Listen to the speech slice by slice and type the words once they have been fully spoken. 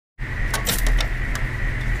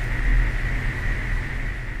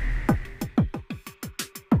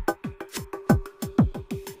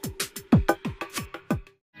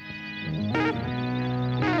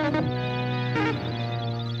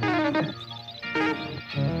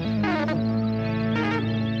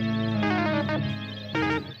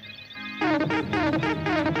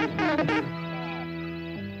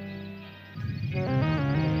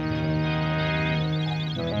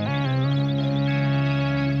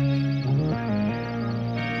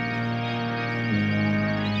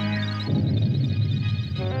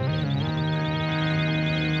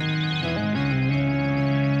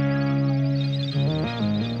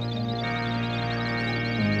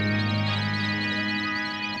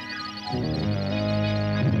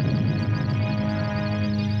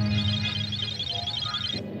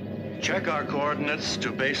Check our coordinates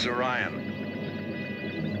to base Orion.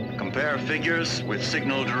 Compare figures with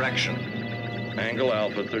signal direction. Angle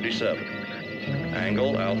alpha 37.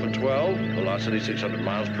 Angle alpha 12, velocity 600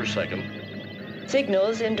 miles per second.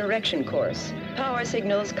 Signals in direction course. Power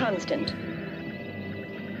signals constant.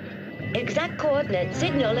 Exact coordinate,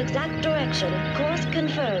 signal, exact direction. Course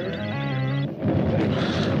confirmed.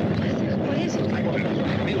 What is it?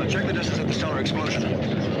 Mila, check the distance of the stellar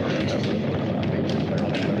explosion.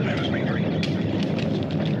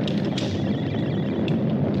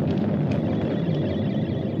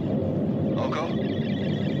 Oko,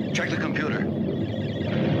 check the computer.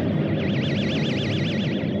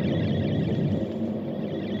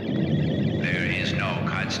 There is no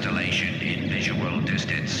constellation in visual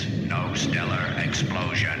distance. No stellar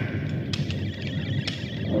explosion.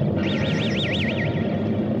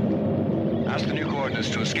 Ask the new coordinates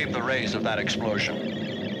to escape the rays of that explosion.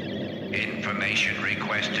 Information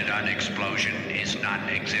requested on explosion is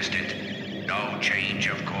non-existent. No change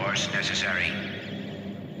of course necessary.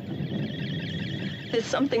 There's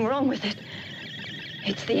something wrong with it.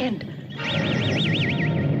 It's the end.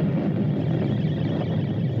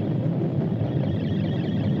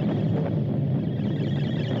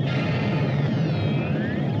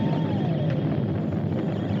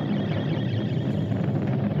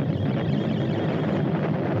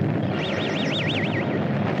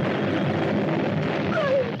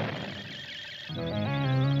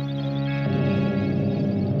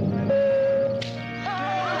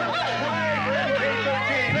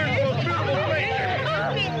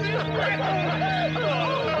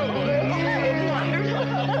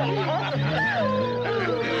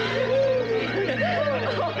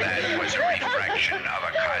 That was a refraction of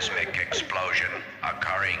a cosmic explosion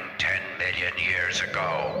occurring 10 million years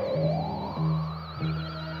ago.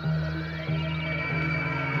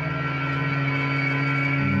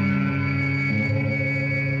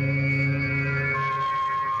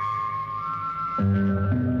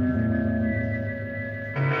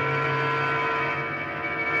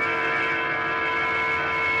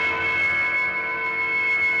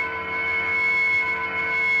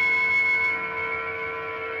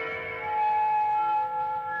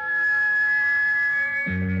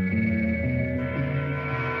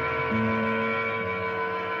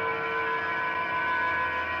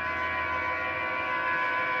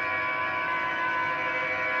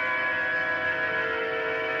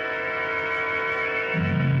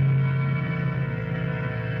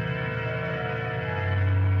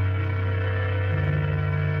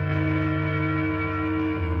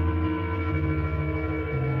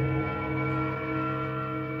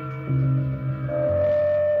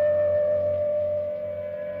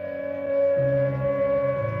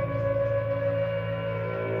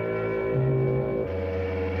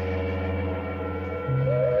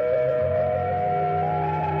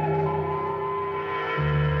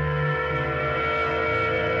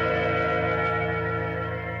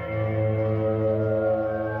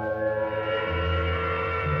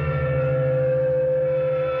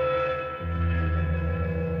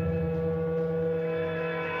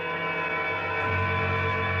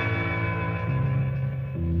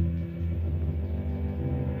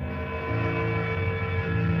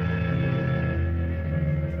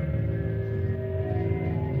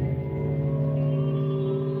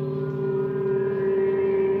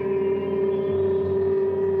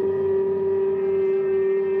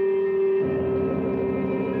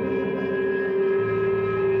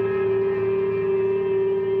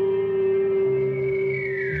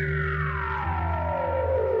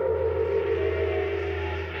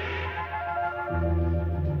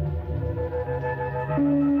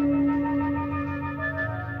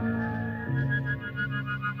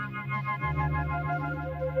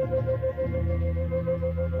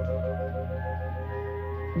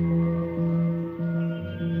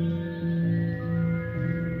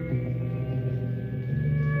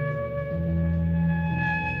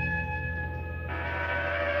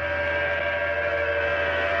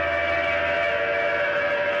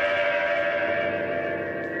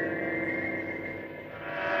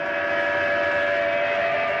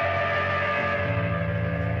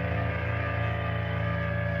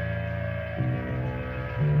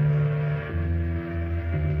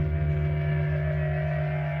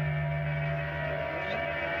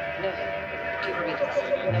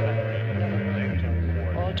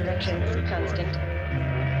 All directions constant.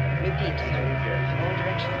 Repeat. All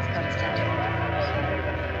directions constant.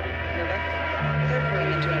 Nova. Third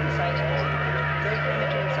perimeter in sight. Third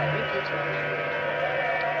perimeter in sight. Repeat.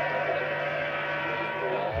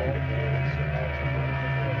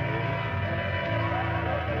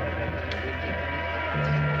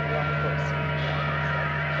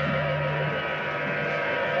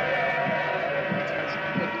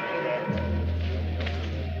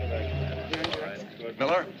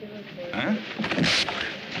 Miller? Huh?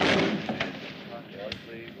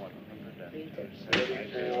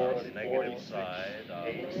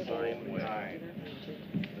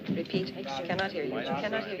 Repeat. Cannot hear you.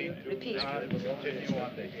 Cannot hear you. Repeat.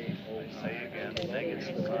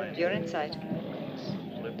 You're inside.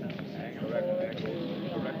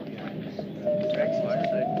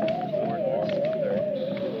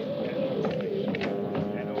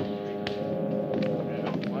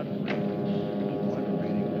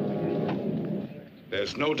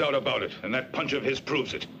 There's no doubt about it, and that punch of his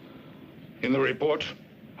proves it. In the report,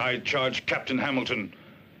 I charge Captain Hamilton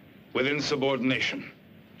with insubordination.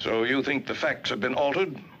 So you think the facts have been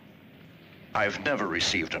altered? I've never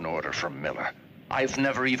received an order from Miller. I've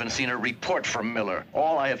never even seen a report from Miller.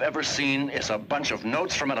 All I have ever seen is a bunch of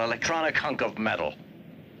notes from an electronic hunk of metal.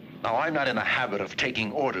 Now, I'm not in the habit of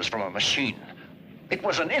taking orders from a machine. It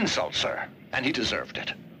was an insult, sir, and he deserved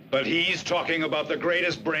it. But he's talking about the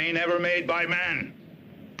greatest brain ever made by man.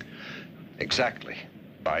 Exactly,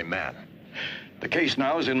 by man. The case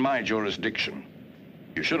now is in my jurisdiction.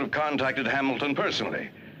 You should have contacted Hamilton personally.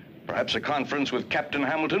 Perhaps a conference with Captain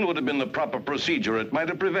Hamilton would have been the proper procedure. It might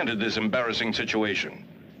have prevented this embarrassing situation.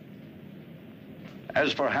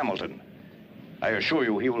 As for Hamilton, I assure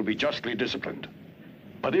you he will be justly disciplined.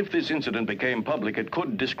 But if this incident became public, it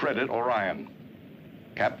could discredit Orion.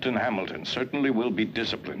 Captain Hamilton certainly will be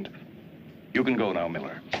disciplined. You can go now,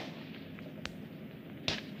 Miller.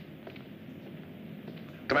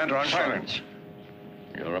 Commander, on silence.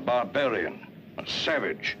 You're a barbarian, a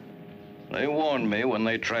savage. They warned me when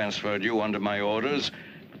they transferred you under my orders,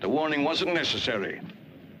 but the warning wasn't necessary.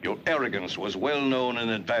 Your arrogance was well known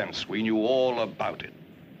in advance. We knew all about it.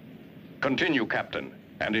 Continue, Captain,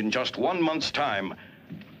 and in just 1 month's time,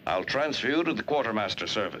 I'll transfer you to the quartermaster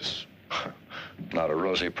service. Not a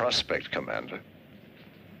rosy prospect, Commander.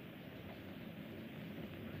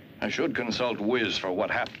 I should consult Wiz for what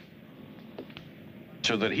happened,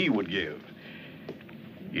 so that he would give.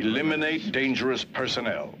 Eliminate dangerous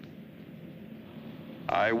personnel.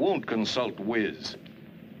 I won't consult Wiz.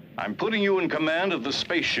 I'm putting you in command of the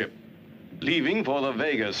spaceship, leaving for the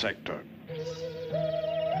Vega sector.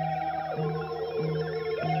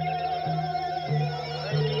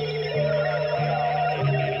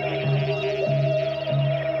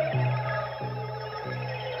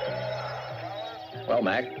 Well,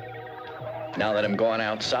 Mac, now that I'm going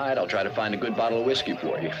outside, I'll try to find a good bottle of whiskey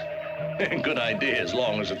for you. Good idea, as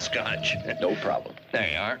long as it's Scotch. No problem. There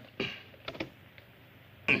you are.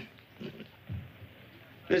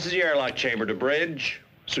 This is the airlock chamber to bridge.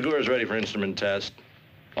 Segura's ready for instrument test.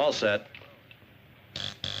 All set.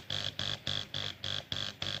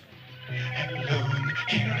 Alone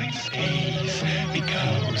here in space,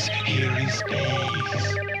 because here in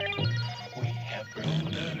space we have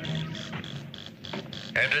brothers.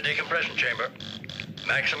 Enter decompression chamber.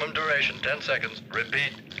 Maximum duration, 10 seconds.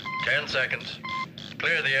 Repeat, 10 seconds.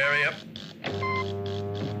 Clear the area.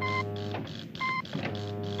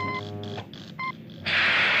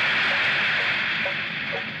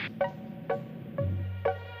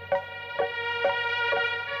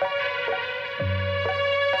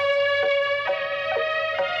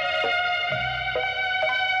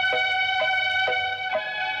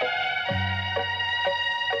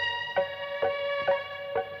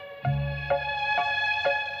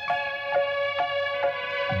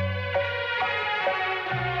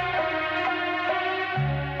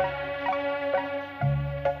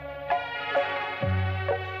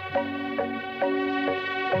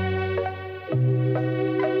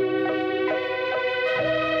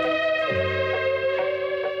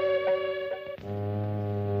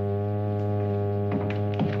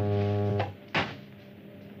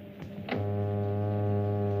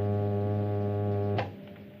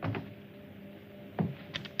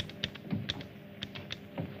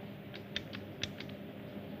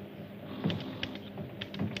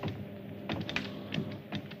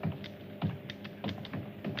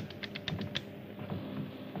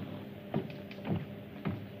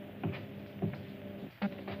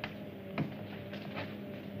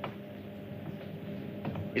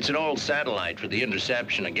 It's an old satellite for the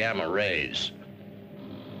interception of gamma rays.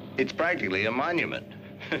 It's practically a monument.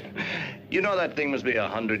 You know that thing must be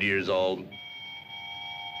 100 years old.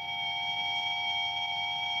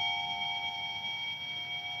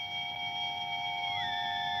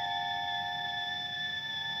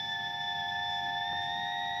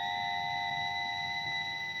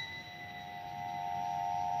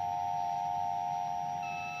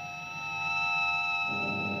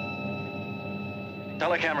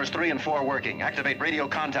 Telecameras 3 and 4 working. Activate radio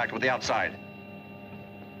contact with the outside.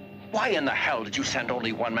 Why in the hell did you send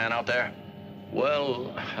only one man out there?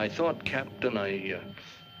 Well, I thought, Captain, Come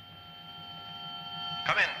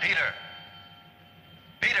in, Peter.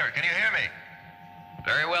 Peter, can you hear me?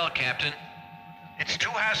 Very well, Captain. It's too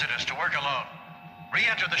hazardous to work alone.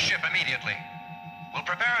 Re-enter the ship immediately. We'll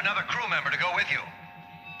prepare another crew member to go with you.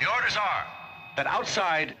 The orders are that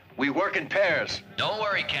outside, we work in pairs. Don't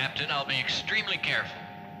worry, Captain. I'll be extremely careful.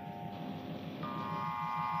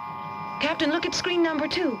 Captain, look at screen number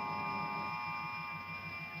 2.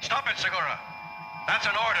 Stop it, Segura. That's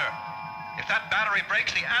an order. If that battery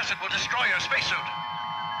breaks, the acid will destroy your spacesuit.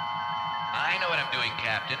 I know what I'm doing,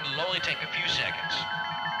 Captain. It'll only take a few seconds.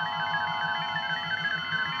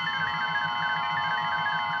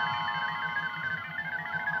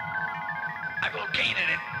 I've located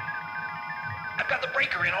it. I've got the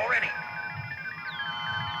breaker in already.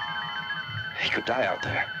 He could die out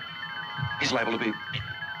there. He's liable to be... It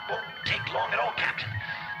won't take long at all, Captain.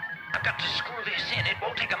 I've got to screw this in. It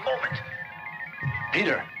won't take a moment.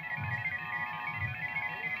 Peter!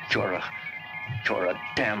 You're a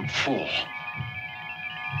damn fool.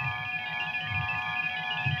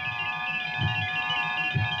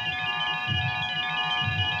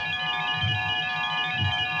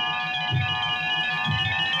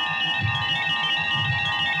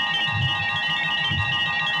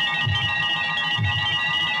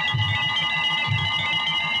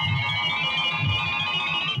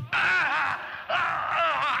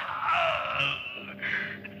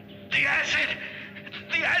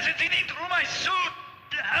 The acid's eating through my suit.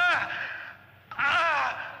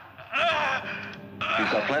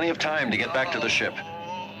 You've got plenty of time to get back to the ship.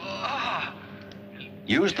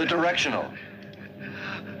 Use the directional.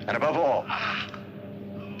 And above all,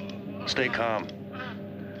 stay calm.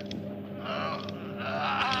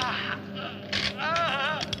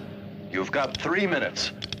 You've got 3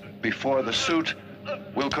 minutes before the suit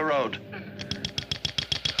will corrode.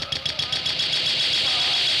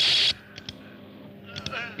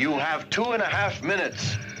 You have 2.5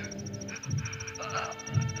 minutes.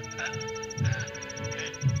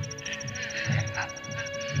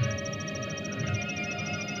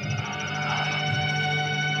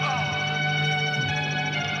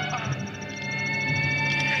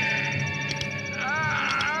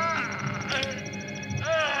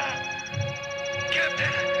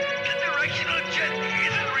 Captain, the directional jet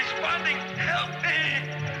isn't responding. Help me!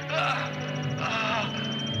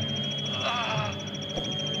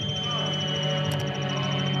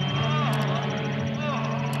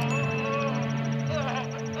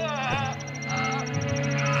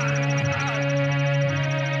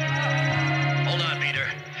 Hold on, Peter.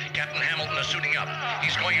 Captain Hamilton is suiting up.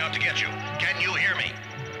 He's going out to get you. Can you hear me?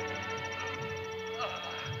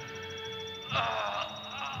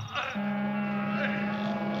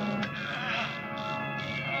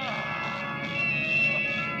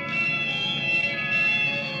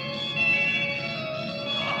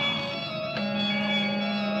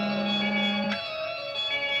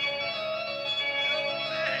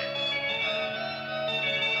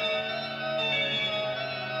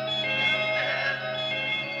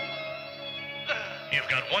 You've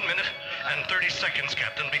got 1 minute and 30 seconds,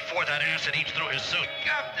 Captain, before that acid eats through his suit.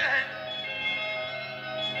 Captain!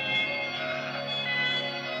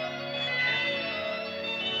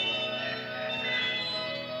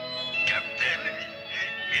 Captain,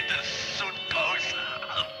 if the suit goes,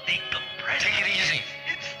 I'll decompress. Take it easy.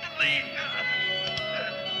 Instantly.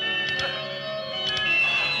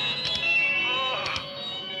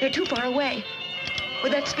 They're too far away.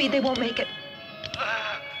 With that speed, they won't make it.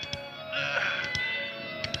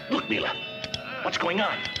 Look, Mila. What's going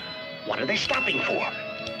on? What are they stopping for?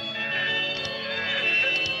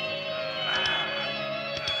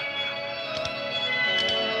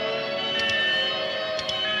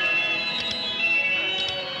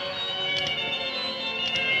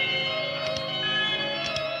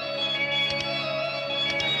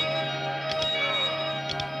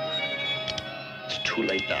 It's too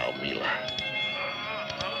late now, Mila.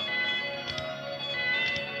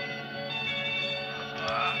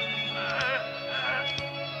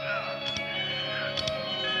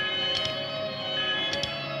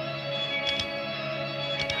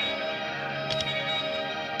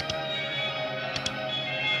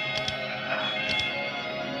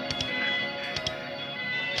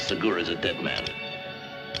 Segura's a dead man.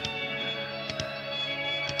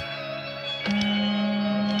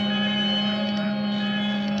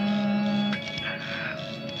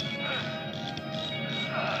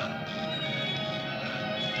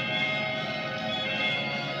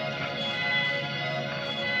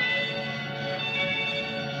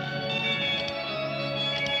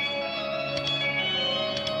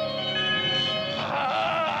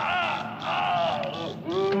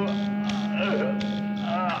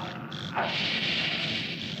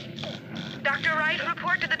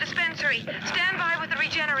 Hurry. Stand by with the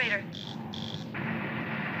regenerator.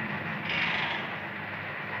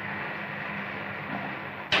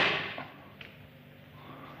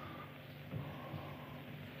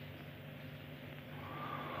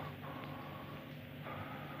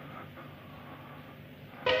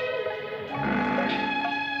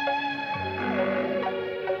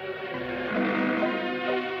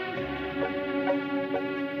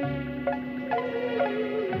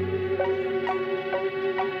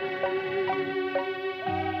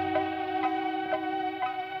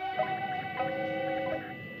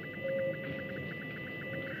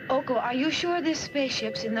 Oko, are you sure this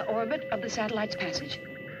spaceship's in the orbit of the satellite's passage?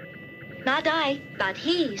 Not I, but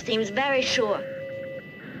he seems very sure.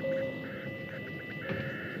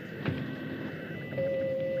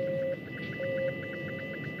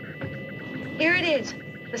 Here it is.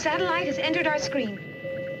 The satellite has entered our screen.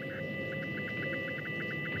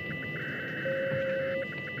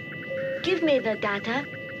 Give me the data.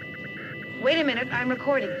 Wait a minute, I'm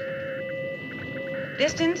recording.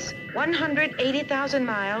 Distance, 180,000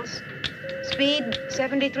 miles. Speed,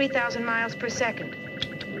 73,000 miles per second.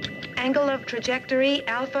 Angle of trajectory,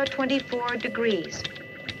 alpha 24 degrees.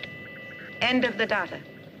 End of the data.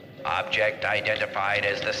 Object identified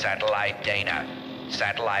as the satellite Dana.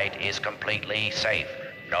 Satellite is completely safe.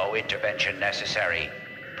 No intervention necessary.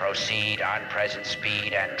 Proceed on present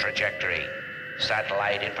speed and trajectory.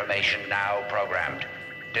 Satellite information now programmed.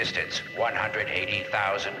 Distance,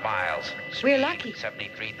 180,000 miles. Speed, We're lucky.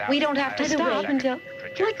 73,000 We don't have to By the stop way, until...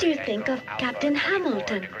 What do you think of Captain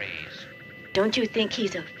Hamilton? Degrees. Don't you think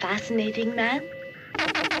he's a fascinating man?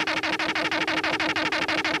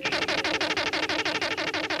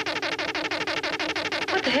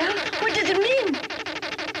 What the hell? What does it mean?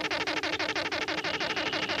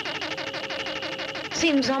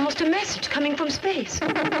 Seems almost a message coming from space.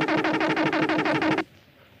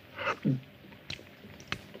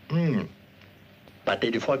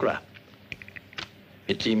 Pâté de foie gras.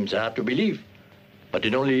 It seems hard to believe, but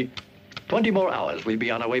in only 20 more hours, we'll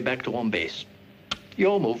be on our way back to home base.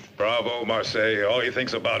 Your move. Bravo, Marseille. All he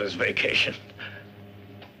thinks about is vacation.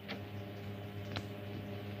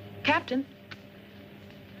 Captain,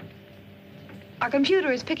 our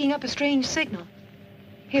computer is picking up a strange signal.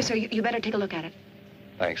 Here, sir, you better take a look at it.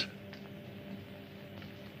 Thanks.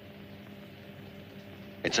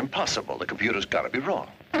 It's impossible. The computer's got to be wrong.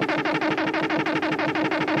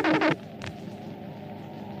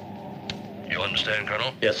 You understand,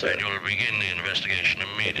 Colonel? Yes, sir. And you'll begin the investigation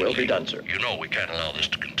immediately. It will be done, sir. You know we can't allow this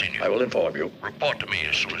to continue. I will inform you. Report to me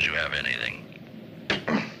as soon as you have anything.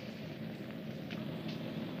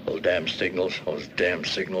 Those damn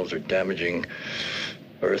signals are damaging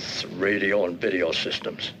Earth's radio and video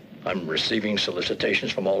systems. I'm receiving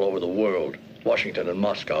solicitations from all over the world. Washington and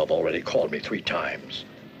Moscow have already called me 3 times.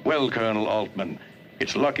 Well, Colonel Altman,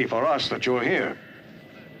 it's lucky for us that you're here.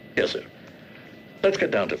 Yes, sir. Let's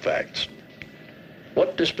get down to facts.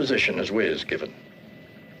 What disposition has Wiz given?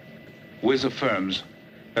 Wiz affirms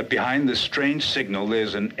that behind this strange signal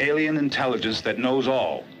there's an alien intelligence that knows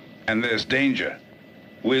all, and there's danger.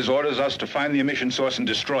 Wiz orders us to find the emission source and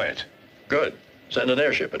destroy it. Good. Send an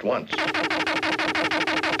airship at once.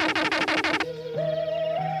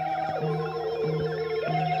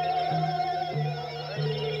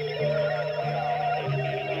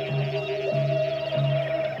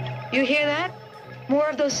 You hear that? More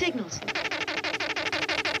of those signals.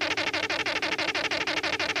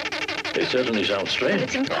 They certainly sound But strange.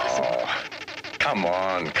 it's impossible. Oh, come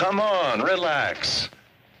on, relax.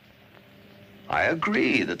 I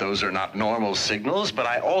agree that those are not normal signals, but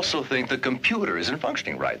I also think the computer isn't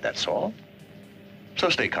functioning right, that's all. So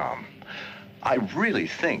stay calm. I really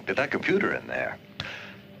think that that computer in there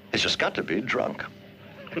has just got to be drunk.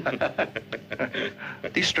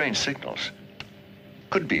 These strange signals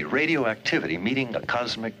could be radioactivity meeting a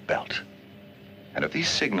cosmic belt. And if these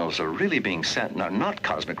signals are really being sent and are not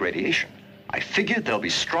cosmic radiation, I figured they'll be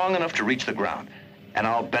strong enough to reach the ground. And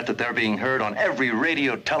I'll bet that they're being heard on every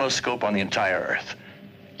radio telescope on the entire Earth.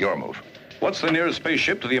 Your move. What's the nearest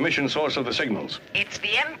spaceship to the emission source of the signals? It's the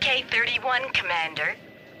MK-31, Commander.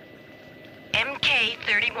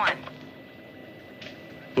 MK-31.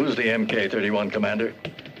 Who's the MK-31 commander?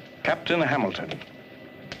 Captain Hamilton.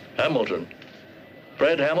 Hamilton.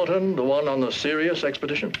 Fred Hamilton, the one on the Sirius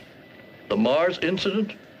expedition? The Mars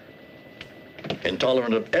incident?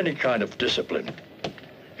 Intolerant of any kind of discipline.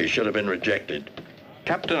 He should have been rejected.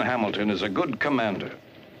 Captain Hamilton is a good commander.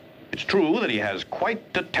 It's true that he has quite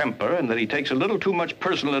a temper and that he takes a little too much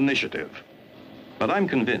personal initiative. But I'm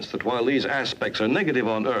convinced that while these aspects are negative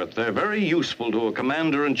on Earth, they're very useful to a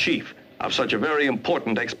commander-in-chief of such a very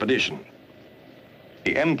important expedition.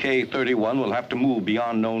 The MK-31 will have to move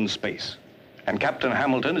beyond known space. And Captain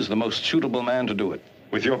Hamilton is the most suitable man to do it.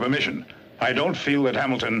 With your permission, I don't feel that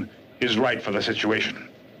Hamilton is right for the situation.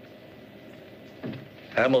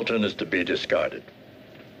 Hamilton is to be discarded.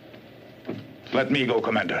 Let me go,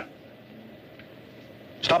 Commander.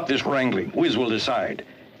 Stop this wrangling. Wiz will decide.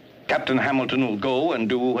 Captain Hamilton will go and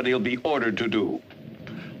do what he'll be ordered to do.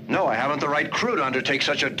 No, I haven't the right crew to undertake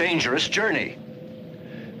such a dangerous journey.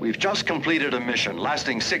 We've just completed a mission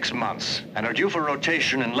lasting 6 months and are due for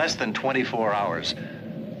rotation in less than 24 hours.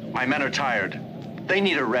 My men are tired. They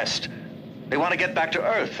need a rest. They want to get back to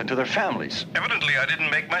Earth and to their families. Evidently, I didn't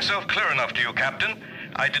make myself clear enough to you, Captain.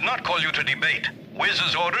 I did not call you to debate.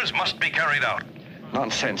 Wiz's orders must be carried out.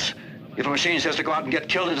 Nonsense. If a machine says to go out and get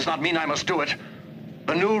killed, it does not mean I must do it.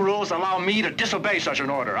 The new rules allow me to disobey such an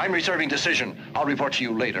order. I'm reserving decision. I'll report to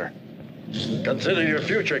you later. Consider your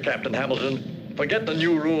future, Captain Hamilton. Forget the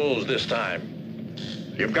new rules this time.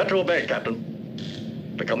 You've got to obey,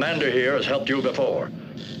 Captain. The commander here has helped you before,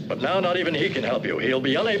 but now not even he can help you. He'll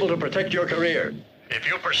be unable to protect your career if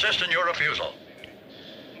you persist in your refusal.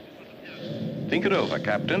 Think it over,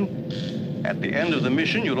 Captain. At the end of the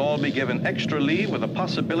mission, you'll all be given extra leave with the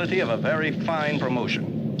possibility of a very fine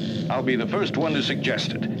promotion. I'll be the first one to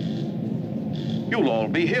suggest it. You'll all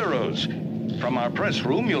be heroes. From our press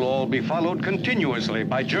room, you'll all be followed continuously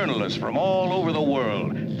by journalists from all over the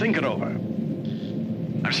world. Think it over.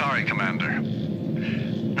 I'm sorry, Commander.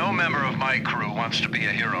 No member of my crew wants to be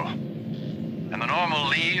a hero. And the normal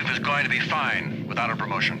leave is going to be fine without a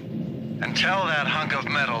promotion. And tell that hunk of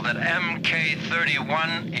metal that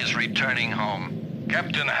MK-31 is returning home.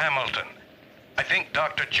 Captain Hamilton, I think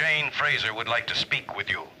Dr. Jane Fraser would like to speak with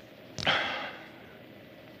you.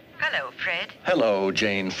 Hello, Fred. Hello,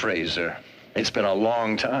 Jane Fraser. It's been a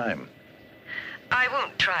long time. I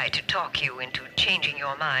won't try to talk you into changing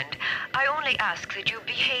your mind. I only ask that you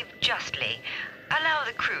behave justly. Allow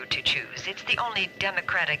the crew to choose. It's the only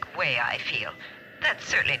democratic way, I feel. That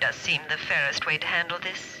certainly does seem the fairest way to handle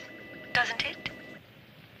this, doesn't it?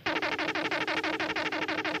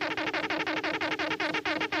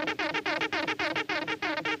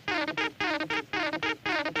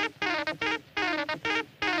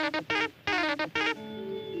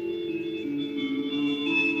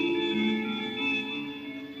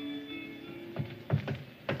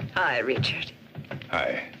 Hi, Richard.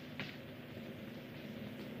 Hi.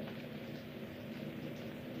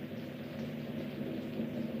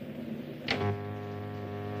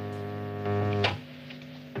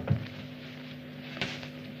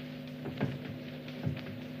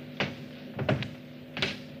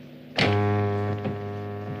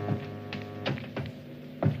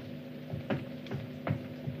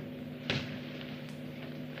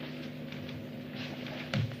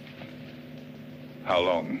 How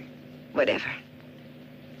long? Whatever.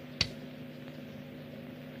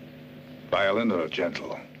 Violent or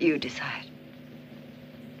gentle? You decide.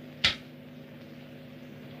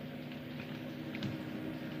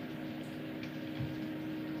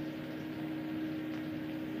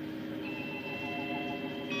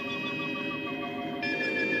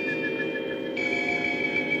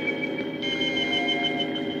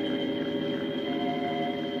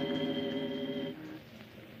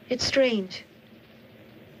 It's strange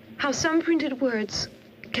how some printed words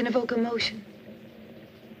can evoke emotion.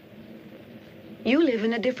 You live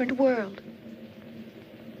in a different world.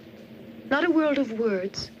 Not a world of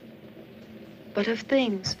words, but of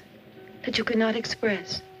things that you cannot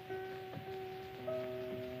express.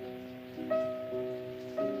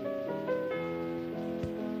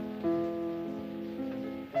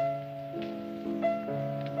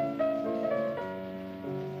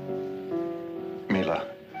 Mila,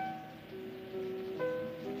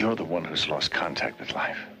 you're the one who's lost contact with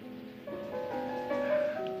life.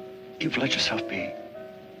 You've let yourself be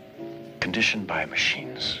conditioned by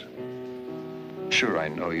machines. Sure, I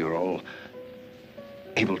know you're all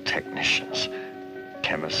able technicians,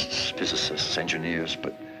 chemists, physicists, engineers,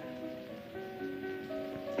 but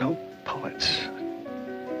no poets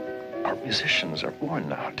or musicians are born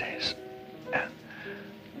nowadays.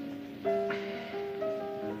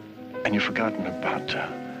 And you've forgotten about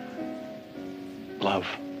love.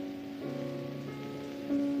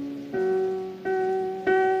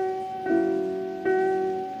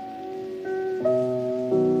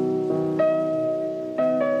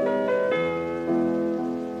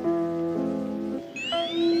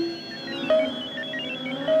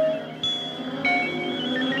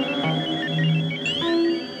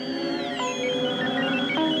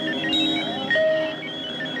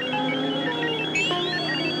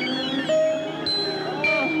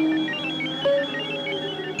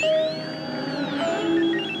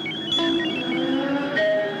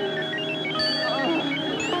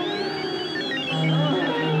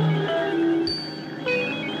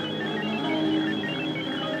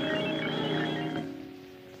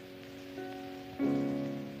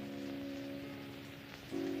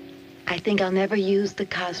 I think I'll never use the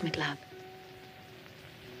cosmic love.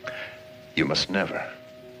 You must never,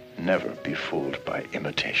 never be fooled by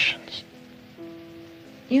imitations.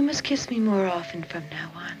 You must kiss me more often from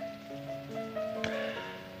now on.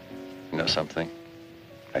 You know something?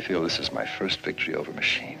 I feel this is my first victory over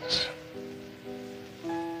machines.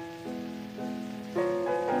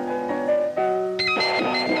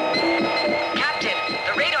 Captain,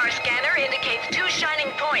 the radar scanner indicates 2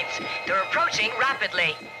 shining points. They're approaching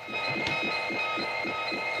rapidly.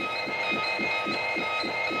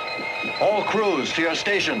 All crews to your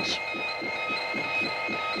stations.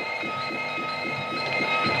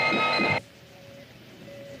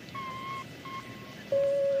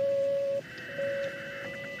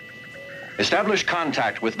 Establish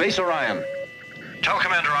contact with Base Orion. Tell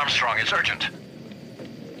Commander Armstrong it's urgent.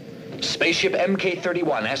 Spaceship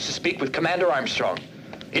MK-31 has to speak with Commander Armstrong.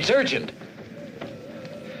 It's urgent.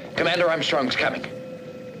 Commander Armstrong's coming.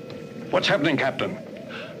 What's happening, Captain?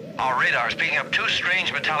 Our radar's picking up 2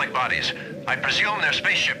 strange metallic bodies. I presume they're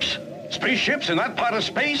spaceships. Spaceships in that part of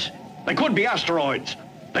space? They could be asteroids.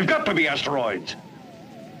 They've got to be asteroids.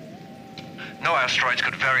 No asteroids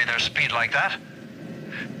could vary their speed like that.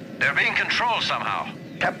 They're being controlled somehow.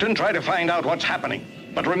 Captain, try to find out what's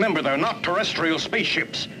happening. But remember, they're not terrestrial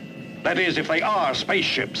spaceships. That is, if they are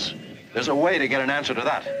spaceships. There's a way to get an answer to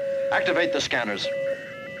that. Activate the scanners.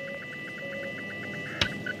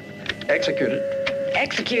 Executed.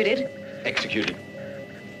 Executed. Executed.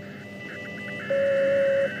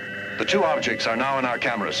 The 2 objects are now in our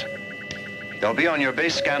cameras. They'll be on your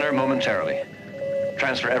base scanner momentarily.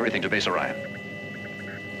 Transfer everything to Base Orion.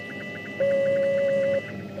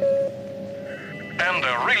 And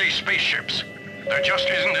they're really spaceships. There just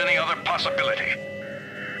isn't any other possibility.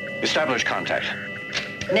 Establish contact.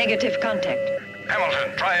 Negative contact.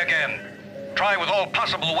 Hamilton, try again. Try with all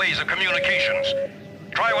possible ways of communications.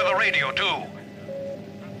 Try with the radio, too.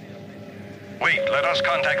 Wait, let us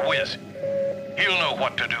contact Wiz. He'll know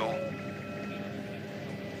what to do.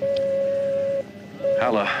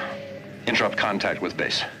 I'll, interrupt contact with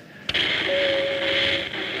base.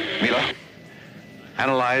 Mila,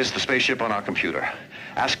 analyze the spaceship on our computer.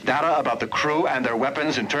 Ask data about the crew and their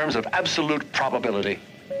weapons in terms of absolute probability.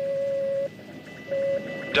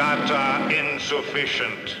 Data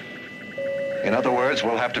insufficient. In other words,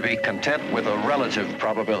 we'll have to be content with a relative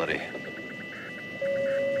probability.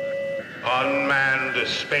 Unmanned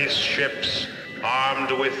spaceships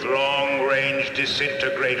armed with long-range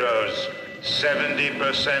disintegrators.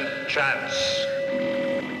 70% chance.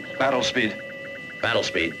 Battle speed. Battle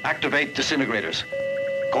speed. Activate disintegrators.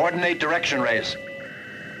 Coordinate direction rays.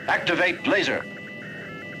 Activate laser.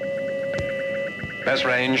 Best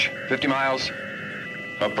range, 50 miles.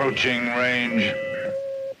 Approaching range.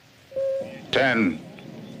 10,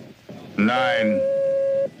 9,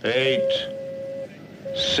 8,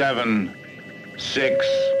 7, 6,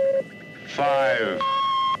 5,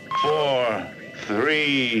 4,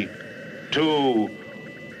 3, 2,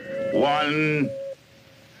 1,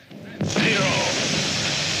 0.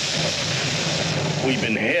 We've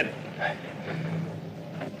been hit.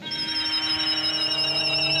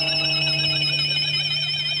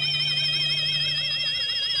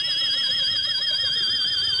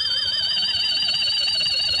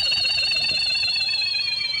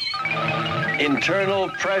 Internal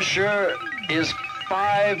pressure is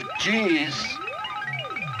 5 Gs.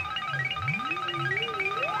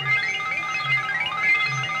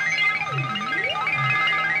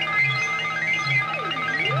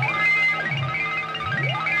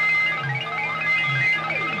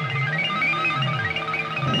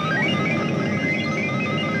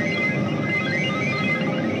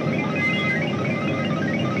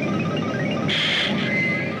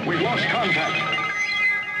 We've lost contact.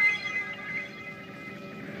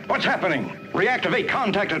 What's happening? Reactivate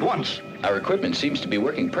contact at once. Our equipment seems to be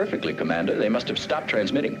working perfectly, Commander. They must have stopped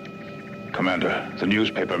transmitting. Commander, the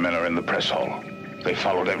newspaper men are in the press hall. They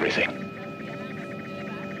followed everything.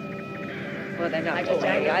 Well, then I'll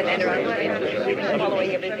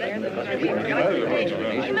following everything.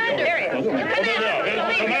 Commander!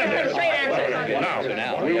 Straight answer.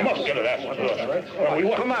 Now, we must get an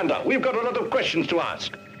answer. Commander, we've got a lot of questions to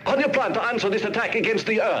ask. How do you plan to answer this attack against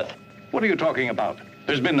the Earth? What are you talking about?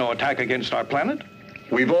 There's been no attack against our planet.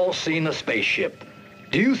 We've all seen a spaceship.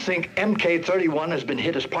 Do you think MK-31 has been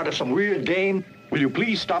hit as part of some weird game? Will you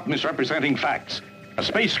please stop misrepresenting facts? A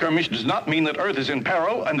space skirmish does not mean that Earth is in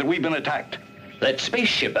peril and that we've been attacked. That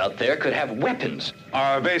spaceship out there could have weapons.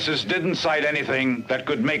 Our bases didn't cite anything that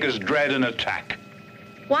could make us dread an attack.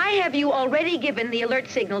 Why have you already given the alert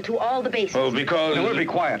signal to all the bases? Well, because... We'll be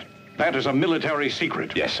quiet. That is a military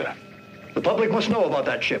secret. Yes, sir. The public must know about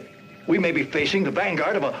that ship. We may be facing the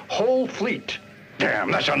vanguard of a whole fleet.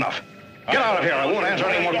 Damn, that's enough. Get out of here. I won't answer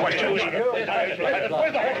any more questions.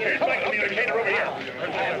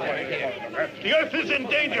 The Earth is in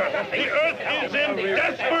danger. The Earth is in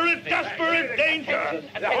desperate danger. It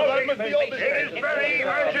is very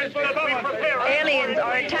urgent that we prepare. Aliens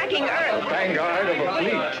are attacking Earth. Vanguard of a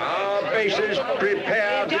fleet. Our bases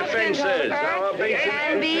prepare defenses. Our bases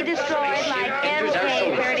Can be destroyed like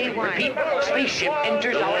MK-31. Spaceship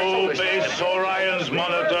enters our solar system. Base Orion's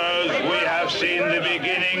monitors, we have seen the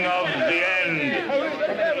beginning of the end.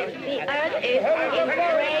 The Earth is in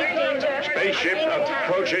grave danger. spaceship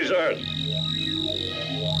approaches Earth.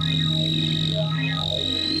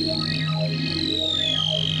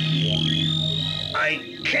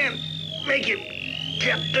 I can't make it,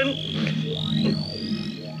 Captain.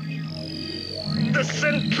 The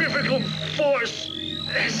centrifugal force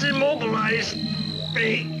has immobilized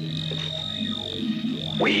me.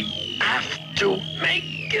 We have to make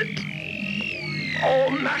it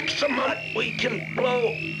all maximum we can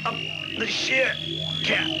blow up the ship,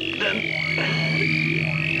 Captain.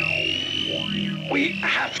 We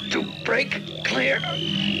have to break clear.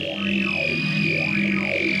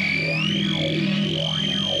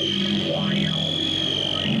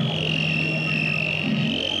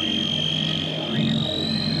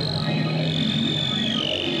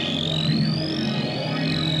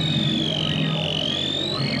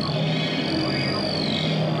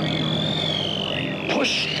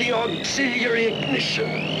 Push the auxiliary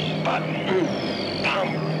ignition button.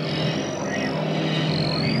 Pump.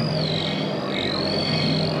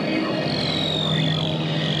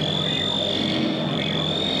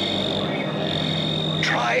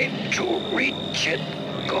 Try to reach it.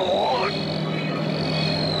 Go on.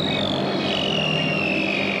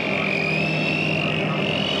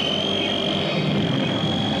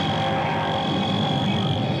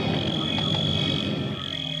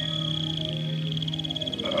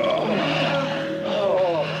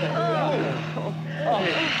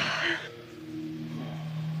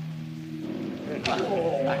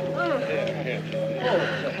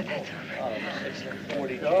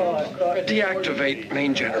 Deactivate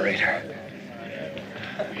main generator.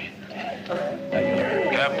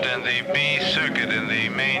 Captain, the B circuit in the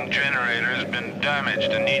main generator has been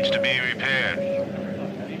damaged and needs to be repaired.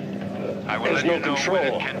 I will let you know when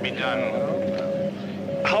it can be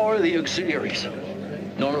done. How are the auxiliaries?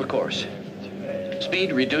 Normal course.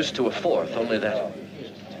 Speed reduced to a fourth, only that.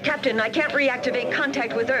 Captain, I can't reactivate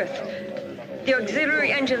contact with Earth. The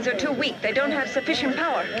auxiliary engines are too weak. They don't have sufficient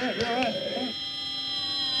power.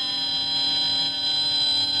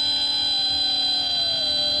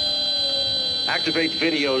 Activate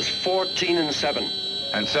videos 14 and 7.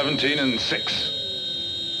 And 17 and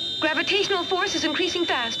 6. Gravitational force is increasing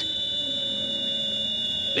fast.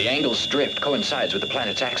 The angle's drift coincides with the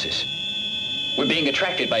planet's axis. We're being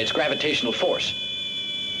attracted by its gravitational force.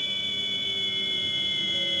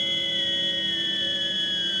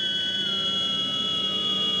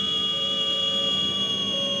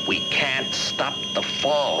 We can't stop the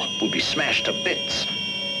fall. We'll be smashed to bits.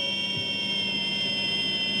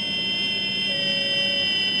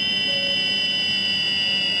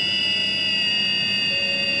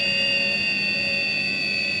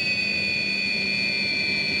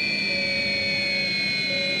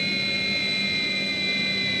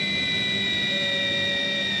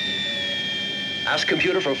 Ask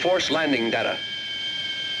computer for force landing data.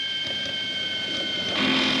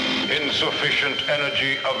 Insufficient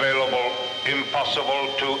energy available.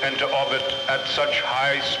 Impossible to enter orbit at such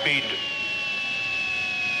high speed.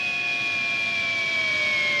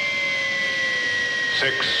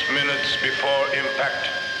 Six minutes before impact.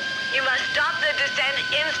 You must stop the descent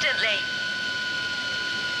instantly.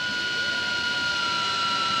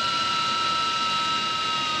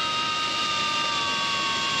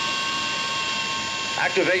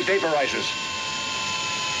 Activate vaporizers.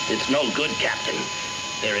 It's no good, Captain.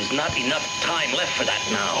 There is not enough time left for that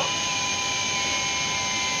now.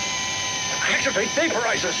 Activate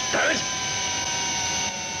vaporizers, damn it!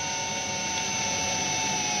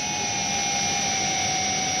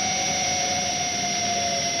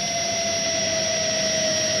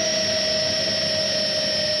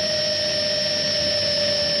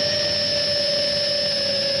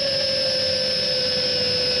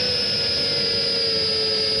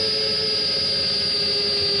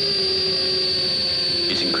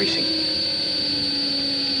 It's increasing.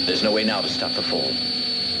 There's no way now to stop the fall.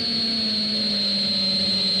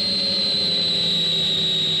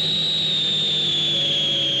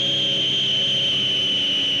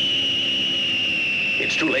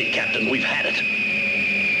 It's too late, Captain. We've had it.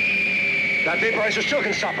 That vaporizer still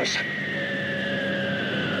can stop us.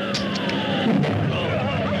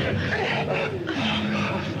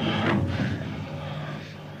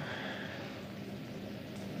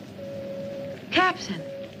 Captain,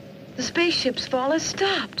 the spaceship's fall has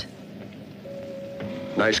stopped.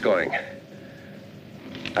 Nice going.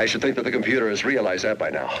 I should think that the computer has realized that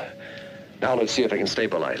by now. Now let's see if it can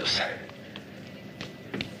stabilize us.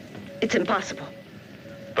 It's impossible.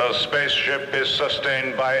 The spaceship is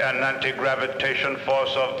sustained by an anti-gravitation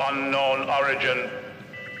force of unknown origin.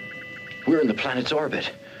 We're in the planet's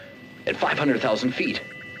orbit, at 500,000 feet.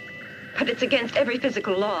 But it's against every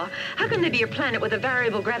physical law. How can there be a planet with a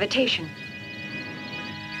variable gravitation?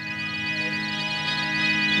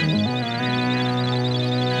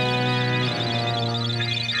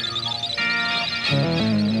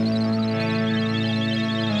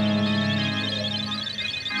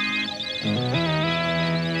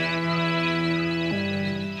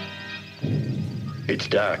 It's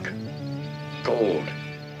dark, cold,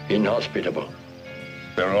 inhospitable.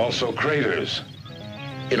 There are also craters.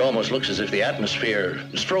 It almost looks as if the atmosphere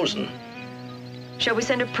is frozen. Shall we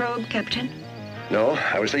send a probe, Captain? No,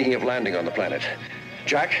 I was thinking of landing on the planet.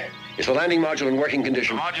 Jack, is the landing module in working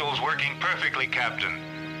condition? The module's working perfectly, Captain.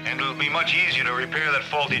 And it'll be much easier to repair that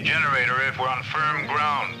faulty generator if we're on firm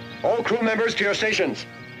ground. All crew members to your stations.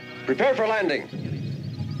 Prepare for landing.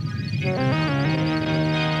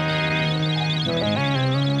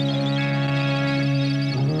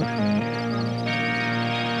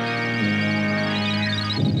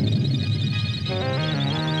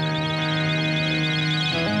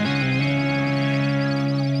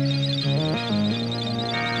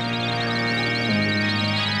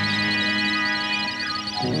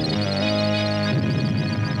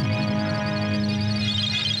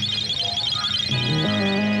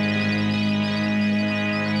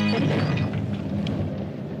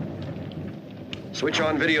 Switch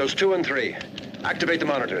on videos 2 and 3. Activate the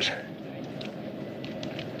monitors.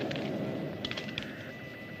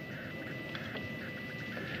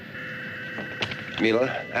 Mila,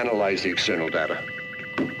 analyze the external data.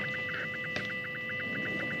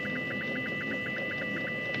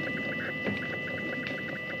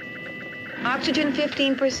 Oxygen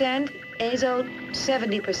 15%, azote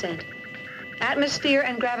 70%. Atmosphere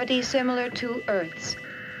and gravity similar to Earth's.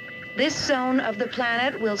 This zone of the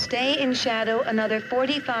planet will stay in shadow another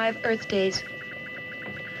 45 Earth days.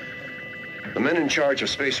 The men in charge of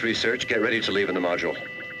space research get ready to leave in the module.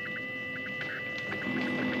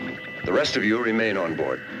 The rest of you remain on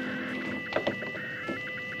board.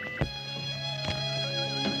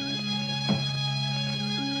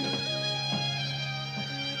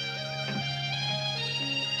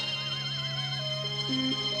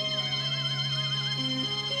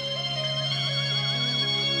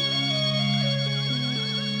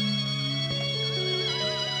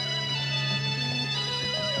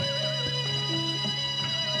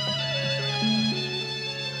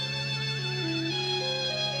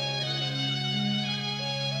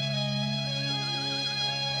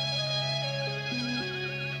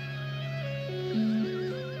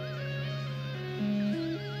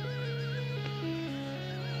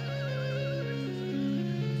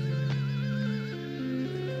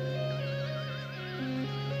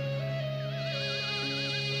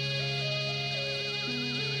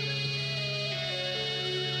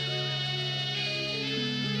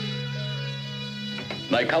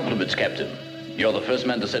 My compliments, Captain. You're the first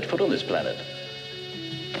man to set foot on this planet.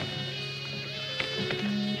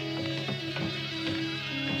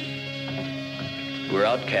 We're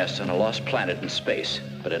outcasts on a lost planet in space,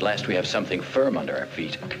 but at last we have something firm under our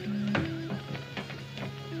feet.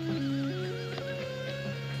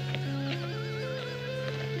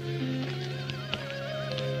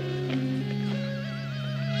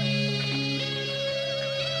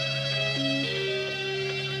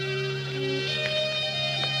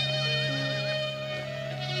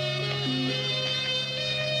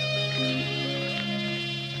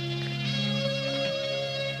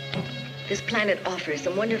 This planet offers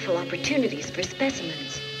some wonderful opportunities for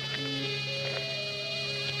specimens.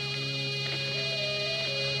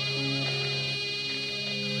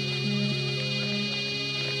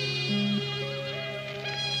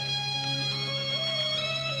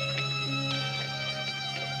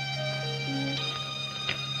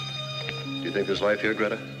 Do you think there's life here,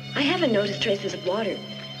 Greta? I haven't noticed traces of water,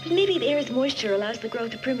 but maybe the air's moisture allows the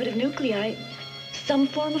growth of primitive nuclei, some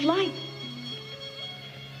form of life.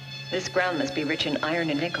 This ground must be rich in iron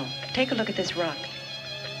and nickel. Take a look at this rock.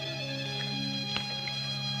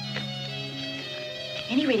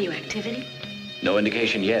 Any radioactivity? No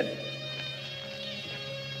indication yet.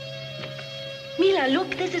 Mila,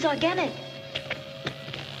 look, this is organic.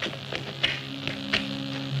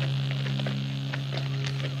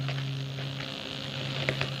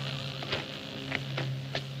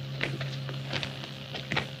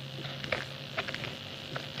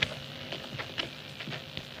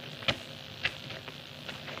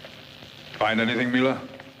 Find anything, Mila?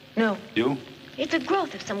 No. You? It's a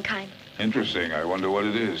growth of some kind. Interesting. I wonder what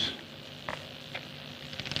it is.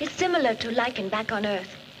 It's similar to lichen back on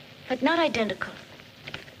Earth, but not identical.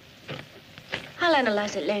 I'll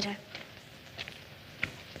analyze it later.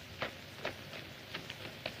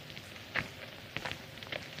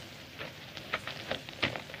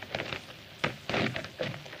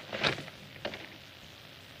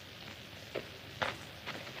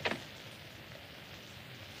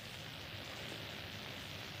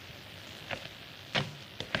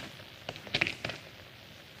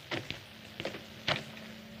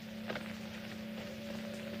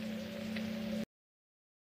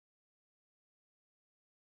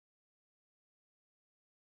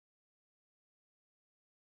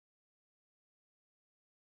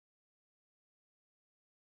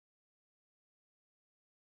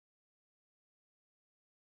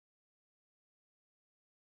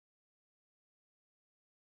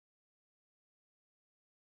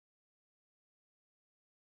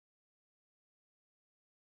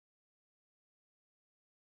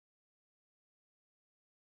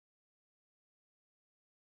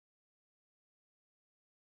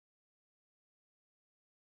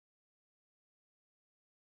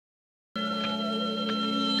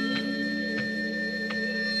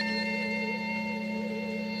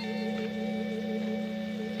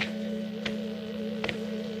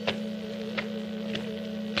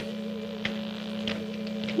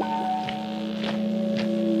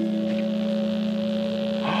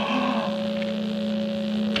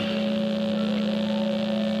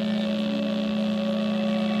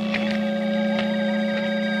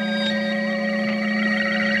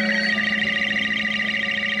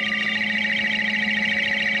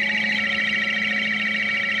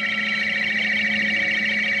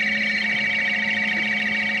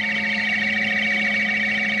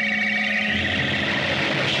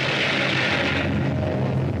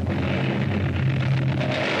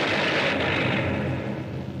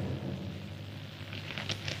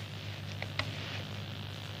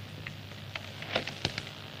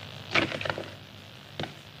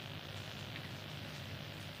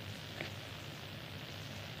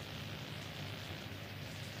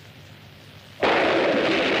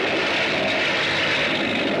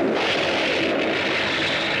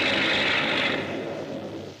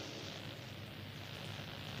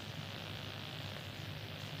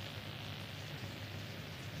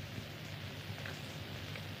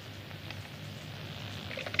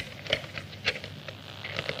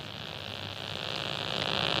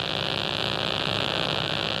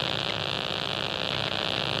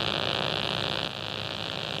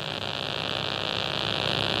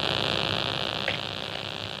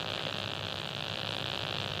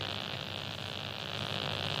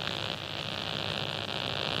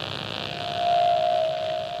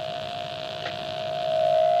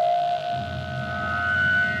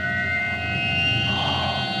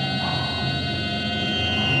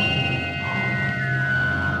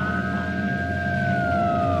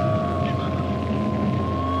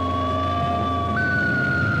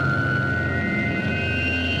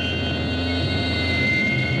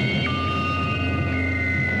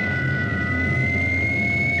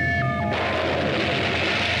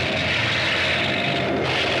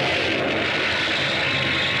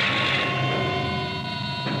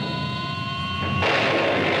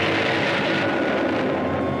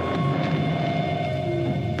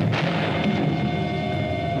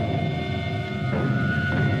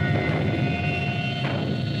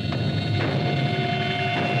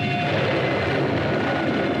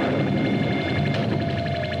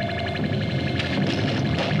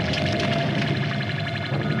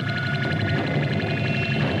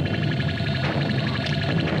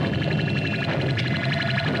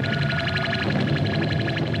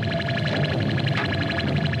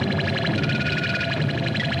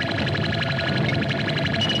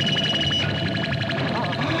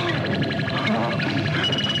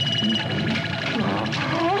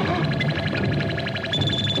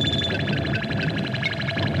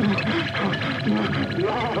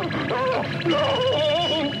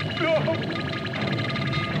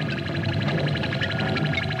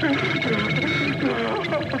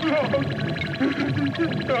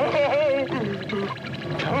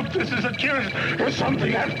 No, this is a cure. There's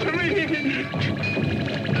something after me.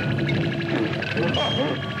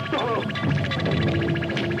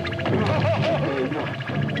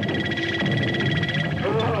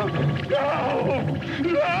 No!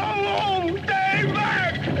 Stay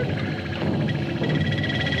back!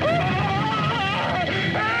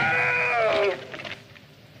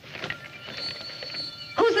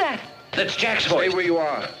 Who's that? That's Jack's voice. Stay where you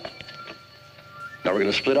are. Now we're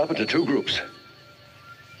going to split up into 2 groups.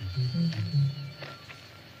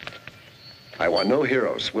 I want no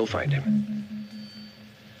heroes. We'll find him.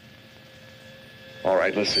 All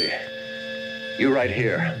right, let's see. You right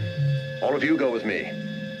here. All of you go with me.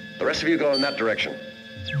 The rest of you go in that direction.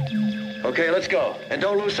 Okay, let's go. And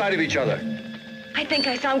don't lose sight of each other. I think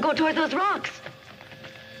I saw him go toward those rocks.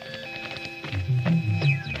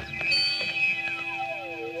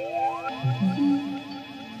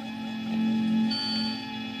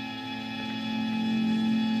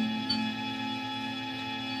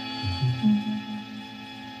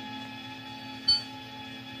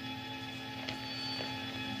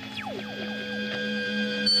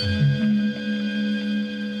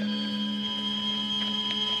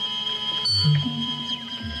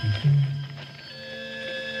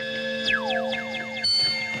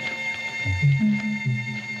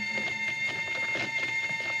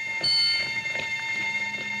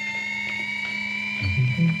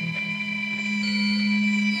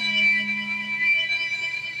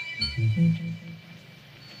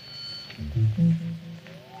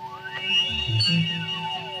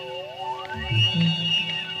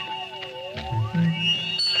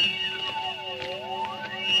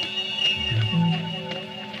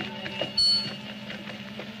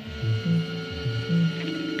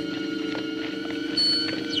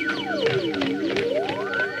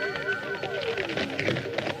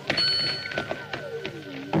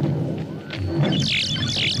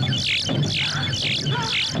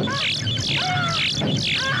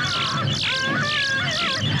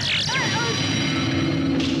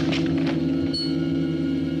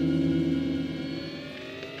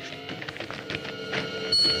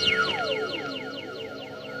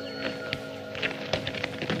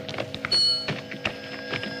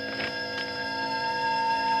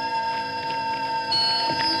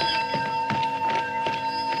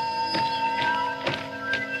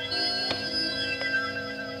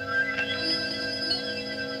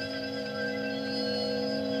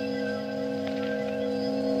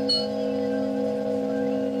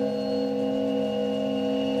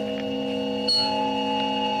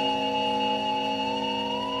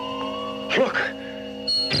 Look!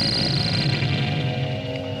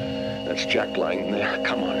 That's Jack lying there.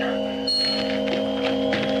 Come on.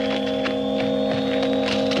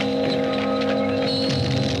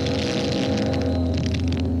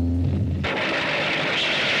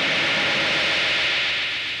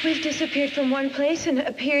 We've disappeared from one place and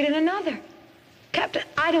appeared in another. Captain,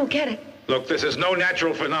 I don't get it. Look, this is no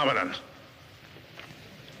natural phenomenon.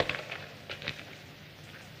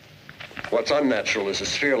 What's unnatural is a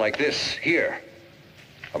sphere like this, here,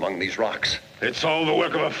 among these rocks. It's all the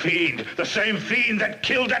work of a fiend. The same fiend that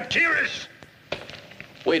killed Atiris.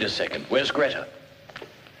 Wait a second. Where's Greta?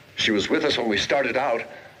 She was with us when we started out.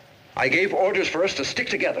 I gave orders for us to stick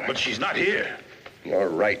together. But she's not here. You're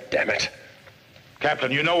right, damn it.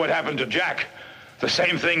 Captain, you know what happened to Jack. The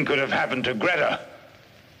same thing could have happened to Greta.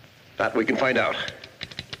 That we can find out.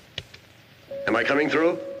 Am I coming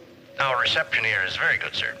through? Our reception here is very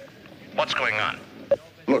good, sir. What's going on?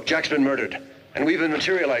 Look, Jack's been murdered, and we've been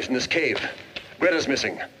materialized in this cave. Greta's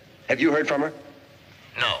missing. Have you heard from her?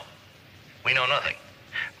 No. We know nothing.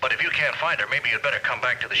 But if you can't find her, maybe you'd better come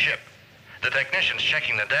back to the ship. The technicians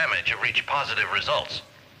checking the damage have reached positive results.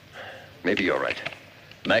 Maybe you're right.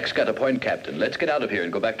 Mac's got a point, Captain. Let's get out of here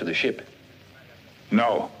and go back to the ship.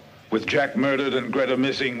 No. With Jack murdered and Greta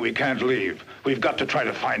missing, we can't leave. We've got to try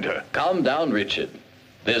to find her. Calm down, Richard.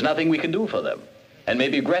 There's nothing we can do for them. And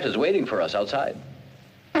maybe Greta's waiting for us outside.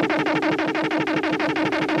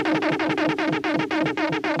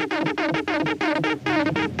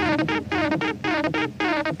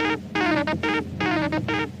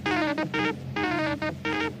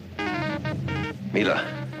 Mila,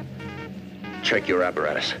 check your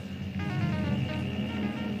apparatus.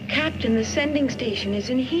 Captain, the sending station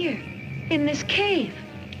is in here, in this cave.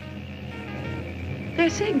 They're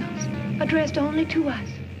signals addressed only to us.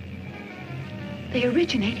 They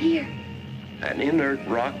originate here. An inert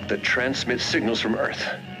rock that transmits signals from Earth.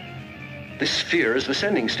 This sphere is the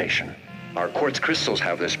sending station. Our quartz crystals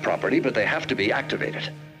have this property, but they have to be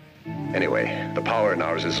activated. Anyway, the power in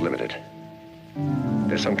ours is limited.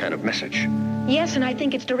 There's some kind of message. Yes, and I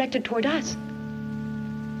think it's directed toward us.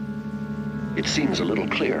 It seems a little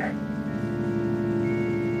clear.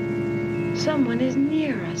 Someone is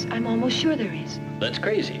near us. I'm almost sure there is. That's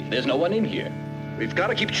crazy. There's no one in here. We've got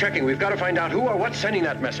to keep checking. We've got to find out who or what's sending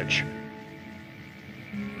that message.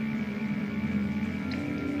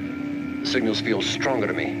 The signals feel stronger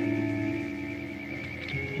to me.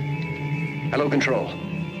 Hello, Control.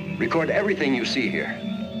 Record everything you see here.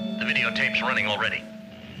 The videotape's running already.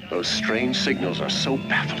 Those strange signals are so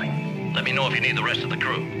baffling. Let me know if you need the rest of the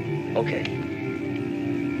crew. Okay.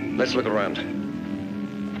 Let's look around.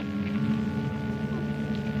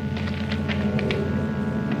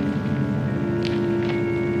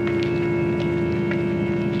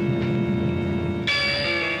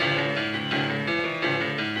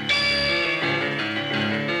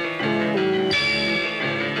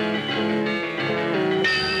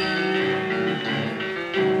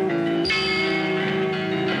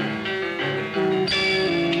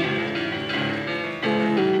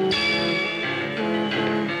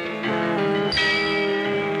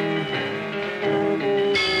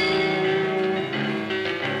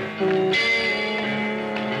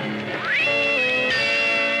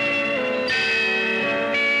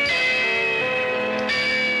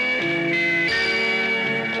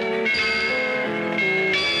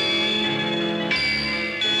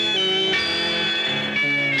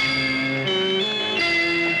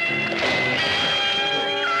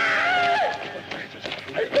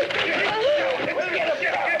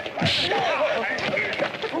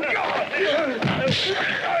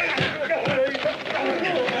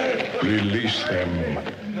 Release them.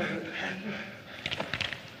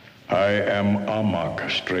 I am Amok,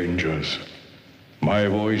 strangers. My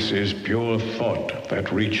voice is pure thought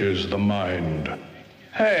that reaches the mind.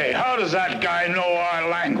 Hey, how does that guy know our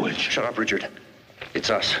language? Shut up, Richard. It's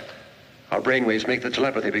us. Our brainwaves make the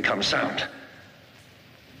telepathy become sound.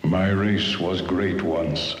 My race was great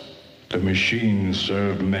once. The machines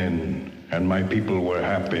served men, and my people were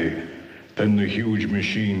happy. Then the huge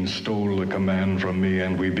machine stole the command from me,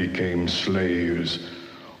 and we became slaves.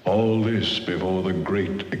 All this before the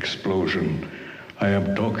great explosion. I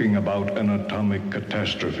am talking about an atomic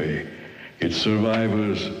catastrophe. Its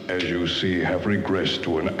survivors, as you see, have regressed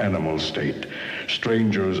to an animal state.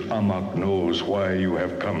 Strangers, Amok knows why you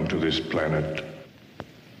have come to this planet.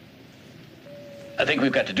 I think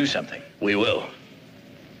we've got to do something. We will.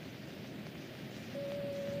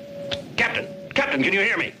 Captain, can you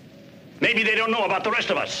hear me? Maybe they don't know about the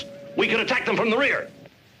rest of us. We could attack them from the rear.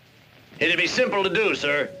 It'd be simple to do,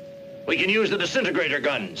 sir. We can use the disintegrator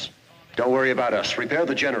guns. Don't worry about us. Repair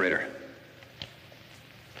the generator.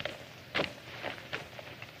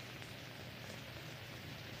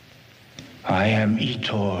 I am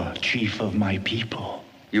Etor, chief of my people.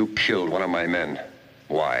 You killed one of my men.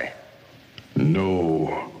 Why?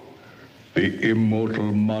 No. The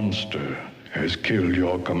immortal monster has killed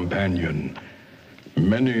your companion.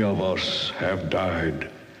 Many of us have died.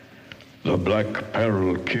 The Black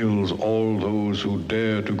Peril kills all those who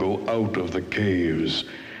dare to go out of the caves.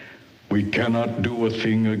 We cannot do a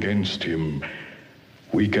thing against him.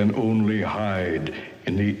 We can only hide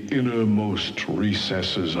in the innermost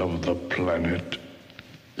recesses of the planet.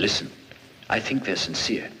 Listen, I think they're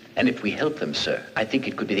sincere. And if we help them, sir, I think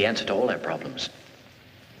it could be the answer to all our problems.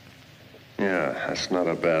 Yeah, that's not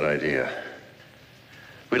a bad idea.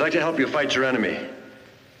 We'd like to help you fight your enemy.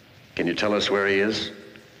 Can you tell us where he is?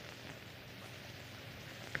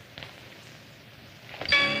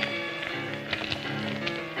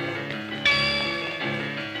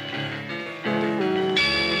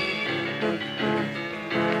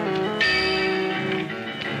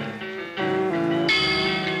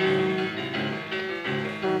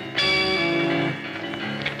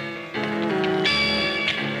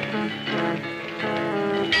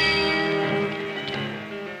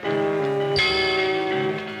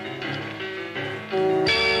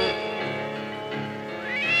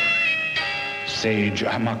 Sage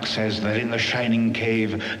Amok says that in the Shining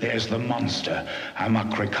Cave, there's the monster.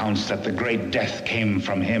 Amok recounts that the great death came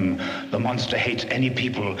from him. The monster hates any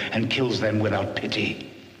people and kills them without pity.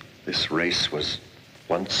 This race was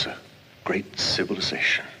once a great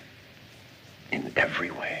civilization. In every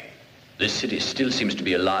way. This city still seems to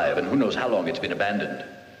be alive, and who knows how long it's been abandoned.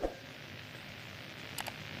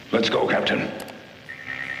 Let's go, Captain.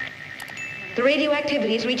 The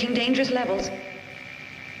radioactivity is reaching dangerous levels.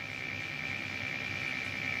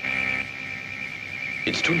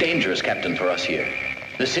 It's too dangerous, Captain, for us here.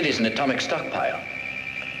 The city's an atomic stockpile.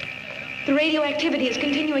 The radioactivity is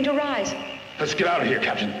continuing to rise. Let's get out of here,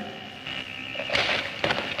 Captain.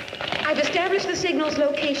 I've established the signal's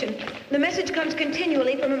location. The message comes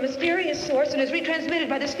continually from a mysterious source and is retransmitted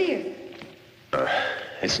by the sphere.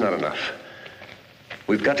 It's not enough.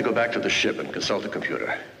 We've got to go back to the ship and consult the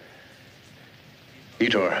computer.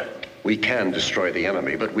 Etor, we can destroy the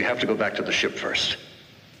enemy, but we have to go back to the ship first.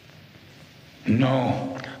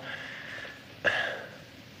 No.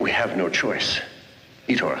 We have no choice.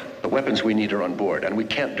 Etor, the weapons we need are on board, and we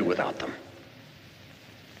can't do without them.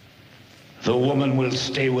 The woman will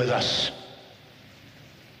stay with us.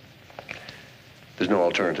 There's no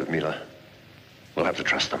alternative, Mila. We'll have to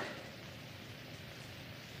trust them.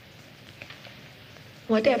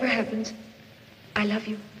 Whatever happens, I love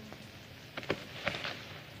you.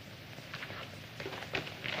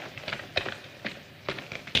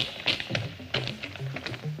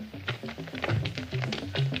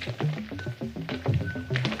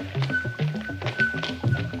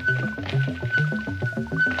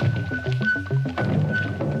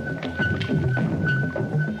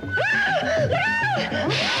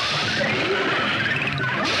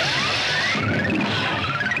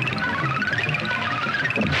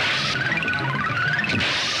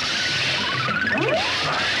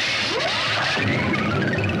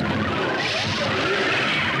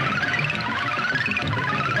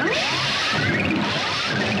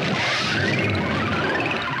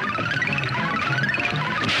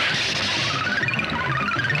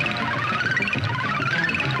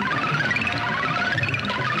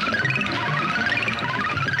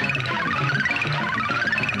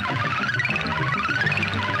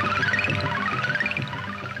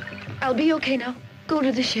 I'll be okay now. Go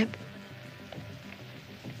to the ship.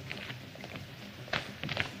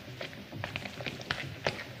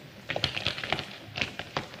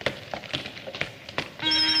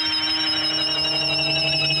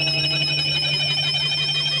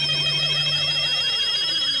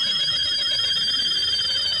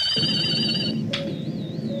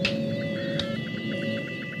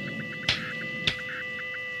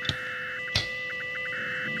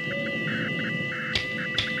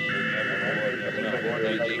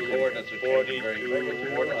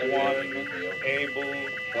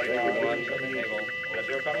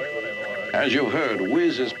 As you've heard,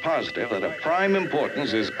 Wiz is positive that of prime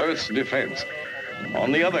importance is Earth's defense.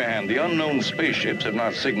 On the other hand, the unknown spaceships have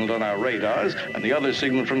not signaled on our radars, and the other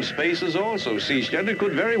signal from space is also ceased, yet it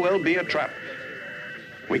could very well be a trap.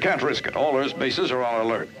 We can't risk it. All Earth's bases are on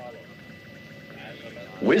alert.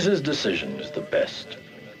 Wiz's decision is the best.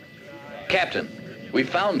 Captain, we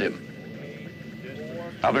found him.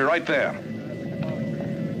 I'll be right there.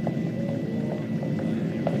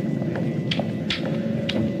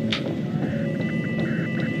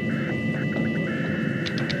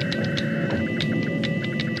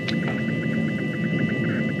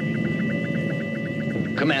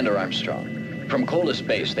 Commander Armstrong, from Cola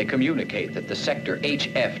Space, they communicate that the sector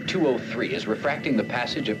HF-203 is refracting the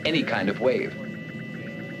passage of any kind of wave.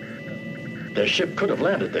 Their ship could have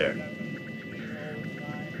landed there.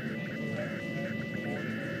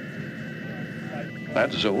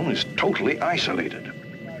 That zone is totally isolated.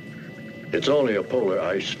 It's only a polar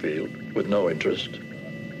ice field with no interest.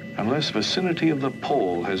 Unless vicinity of the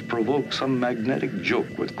pole has provoked some magnetic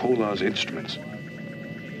joke with Kola's instruments.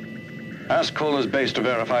 Ask Kola's base to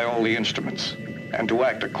verify all the instruments and to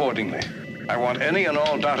act accordingly. I want any and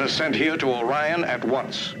all data sent here to Orion at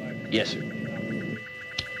once. Yes, sir.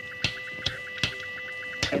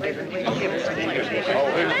 There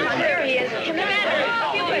he is.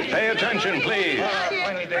 Commander! Pay attention, please.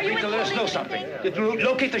 Finally, they agreed to let us know something. Did you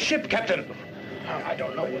locate the ship, Captain? I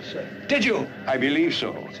don't know what's Did you? I believe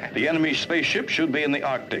so. The enemy spaceship should be in the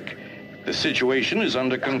Arctic. The situation is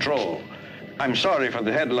under control. I'm sorry for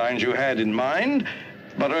the headlines you had in mind,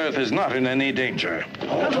 but Earth is not in any danger.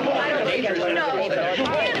 Earth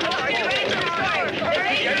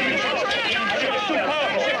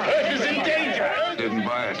is in danger. Didn't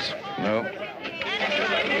buy it. No.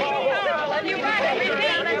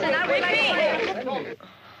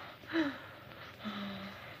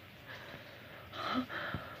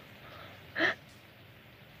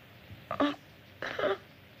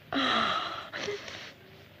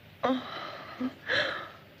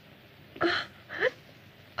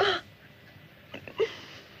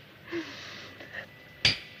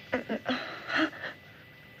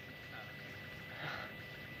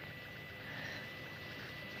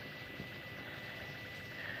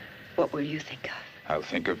 What will you think of? I'll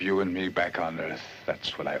think of you and me back on Earth.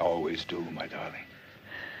 That's what I always do, my darling.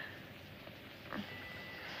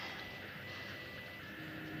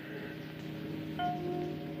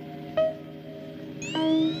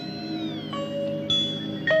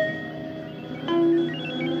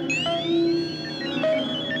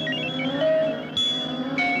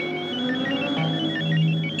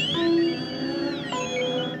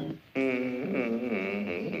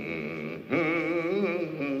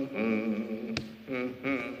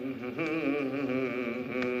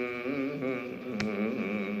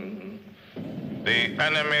 The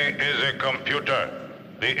enemy is a computer.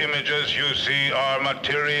 The images you see are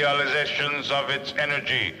materializations of its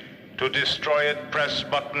energy. To destroy it, press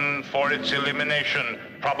button for its elimination.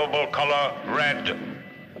 Probable color, red.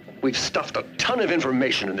 We've stuffed a ton of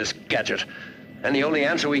information in this gadget. And the only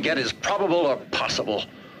answer we get is probable or possible.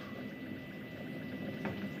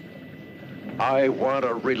 I want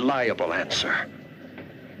a reliable answer.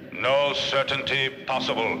 No certainty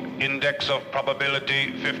possible. Index of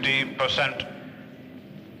probability 50%.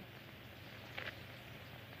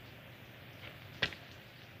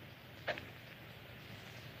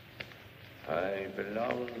 I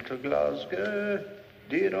belong to Glasgow,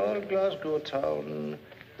 dear old Glasgow town.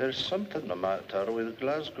 There's something the matter with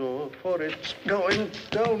Glasgow, for it's going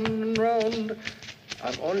down and round.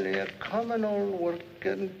 I'm only a common old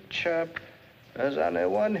working chap, as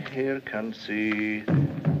anyone here can see.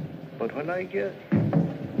 But when I get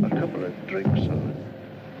a couple of drinks on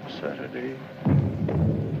Saturday,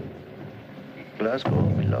 Glasgow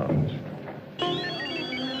belongs.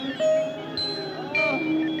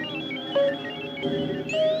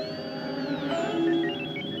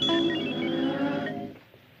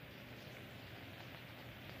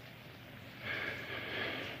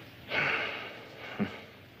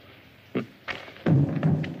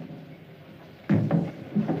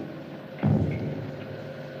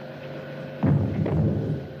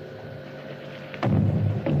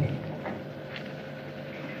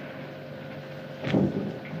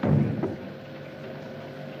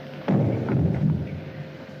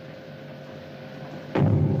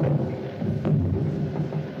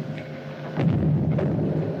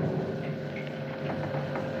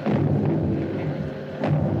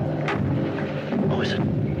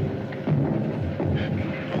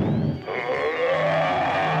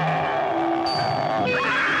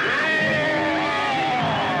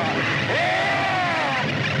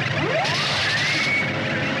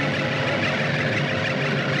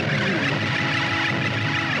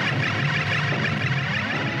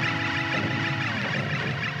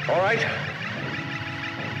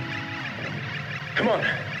 Come on.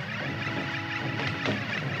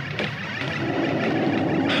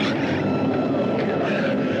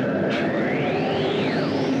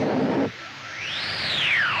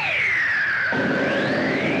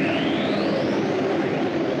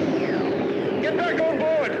 Get back on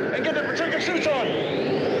board and get the protective suits on.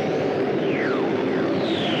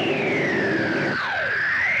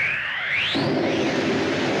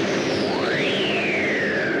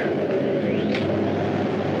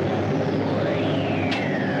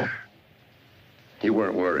 You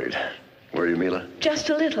weren't worried, were you, Mila?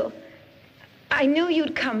 Just a little. I knew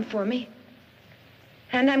you'd come for me.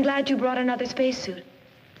 And I'm glad you brought another spacesuit.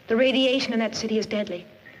 The radiation in that city is deadly.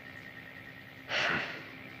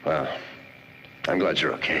 Well, I'm glad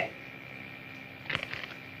you're okay.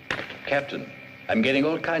 Captain, I'm getting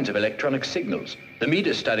all kinds of electronic signals. The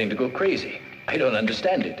meter's starting to go crazy. I don't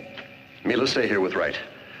understand it. Mila, stay here with Wright.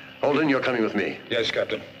 Holden, you're coming with me. Yes,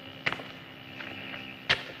 Captain.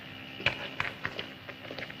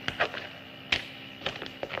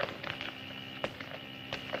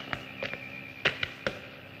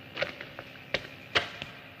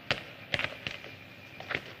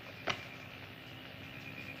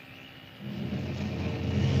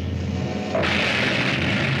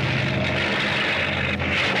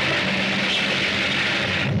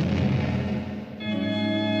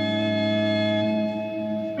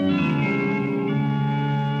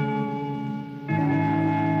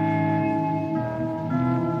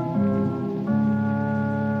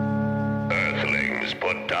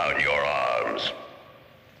 Put down your arms.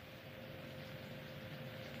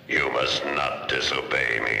 You must not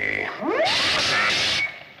disobey me.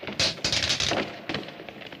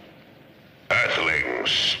 Earthlings,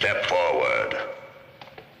 step forward.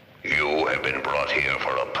 You have been brought here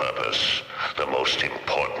for a purpose, the most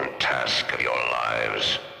important task of your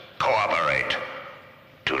lives. Cooperate.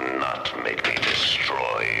 Do not make me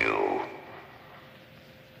destroy you.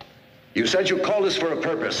 You said you called us for a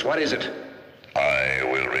purpose. What is it? I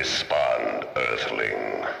will respond,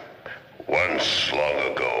 Earthling. Once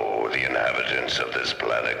long ago, the inhabitants of this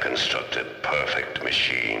planet constructed perfect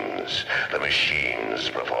machines. The machines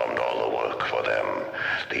performed all the work for them.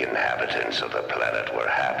 The inhabitants of the planet were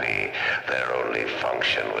happy. Their only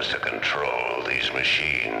function was to control these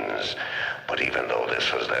machines. But even though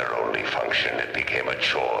this was their only function, it became a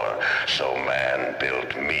chore. So man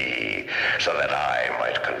built me so that I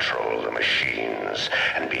might control the machines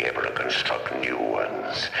and be able to construct new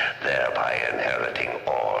ones, thereby inheriting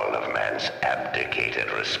all of man's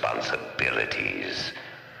abdicated responsibilities.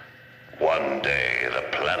 One day,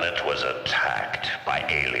 the planet was attacked by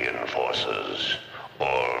alien forces.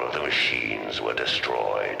 All of the machines were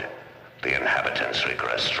destroyed. The inhabitants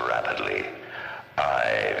regressed rapidly.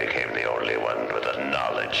 I became the only one with the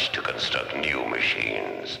knowledge to construct new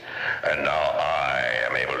machines. And now I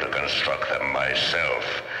am able to construct them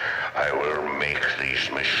myself. I will make these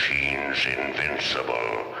machines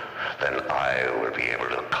invincible. Then I will be able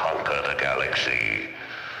to conquer the galaxy.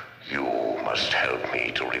 You must help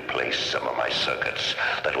me to replace some of my circuits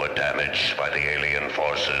that were damaged by the alien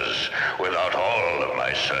forces. Without all of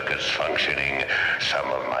my circuits functioning, some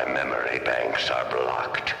of my memory banks are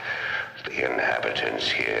blocked. The inhabitants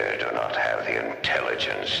here do not have the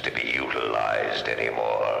intelligence to be utilized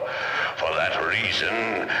anymore. For that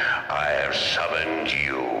reason, I have summoned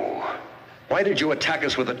you. Why did you attack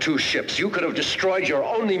us with the 2 ships? You could have destroyed your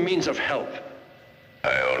only means of help.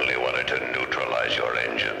 I only wanted to neutralize your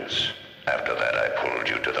engines. After that, I pulled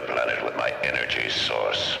you to the planet with my energy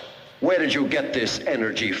source. Where did you get this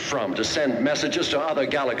energy from? To send messages to other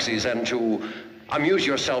galaxies and to amuse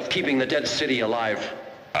yourself keeping the dead city alive?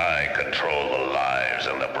 I control the lives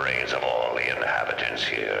and the brains of all the inhabitants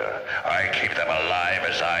here. I keep them alive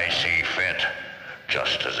as I see fit,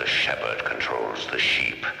 just as a shepherd controls the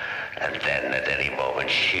sheep, and then at any moment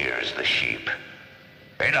shears the sheep.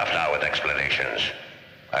 Enough now with explanations.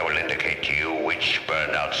 I will indicate to you which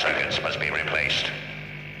burned-out circuits must be replaced.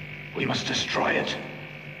 We must destroy it.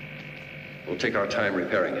 We'll take our time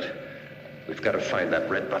repairing it. We've got to find that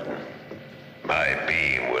red button. My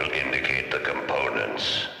beam will indicate the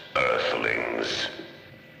components, Earthlings.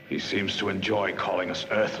 He seems to enjoy calling us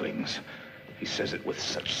Earthlings. He says it with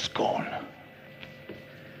such scorn.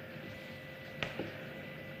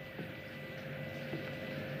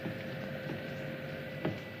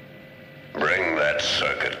 Bring that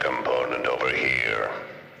circuit component over here.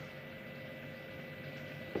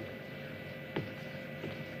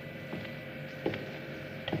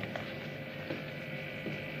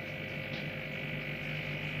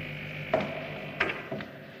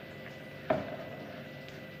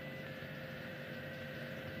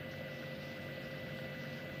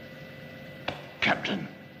 Captain,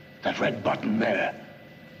 that red button there.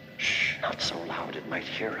 Shh, not so loud, it might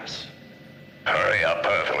hear us. Hurry up,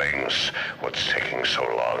 Earthlings. What's taking so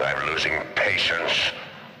long? I'm losing patience.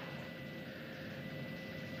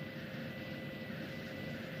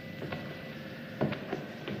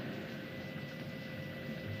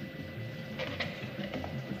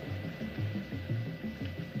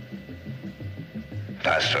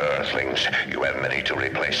 Faster, Earthlings. You have many to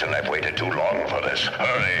replace, and I've waited too long for this.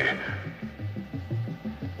 Hurry!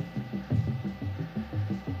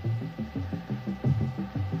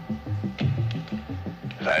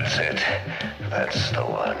 That's it. That's the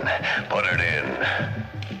one. Put it in.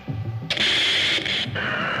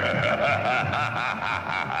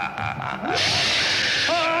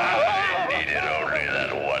 I needed only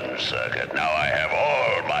that one circuit. Now I have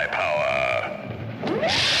all my power.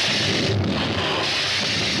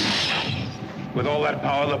 With all that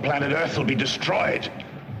power, the planet Earth will be destroyed.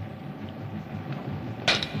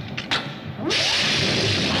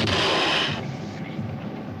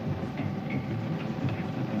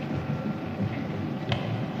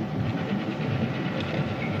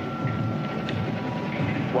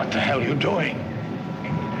 What the hell are you doing?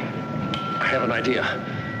 I have an idea.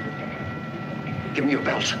 Give me your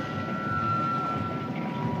belt.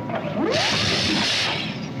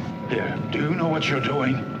 Here, do you know what you're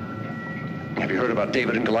doing? Have you heard about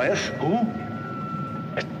David and Goliath? Who?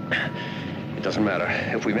 It doesn't matter.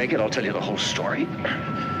 If we make it, I'll tell you the whole story.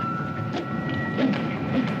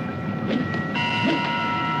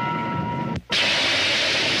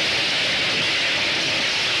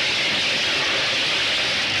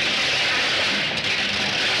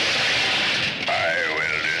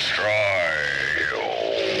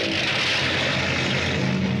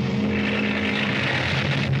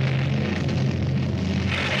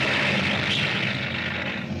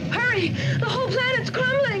 The whole planet's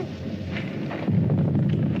crumbling!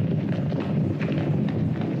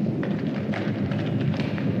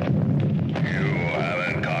 You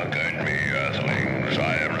haven't conquered me, Earthlings.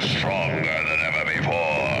 I am stronger than ever before.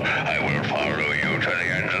 I will follow you to the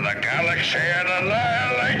end of the galaxy and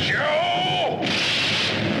annihilate you!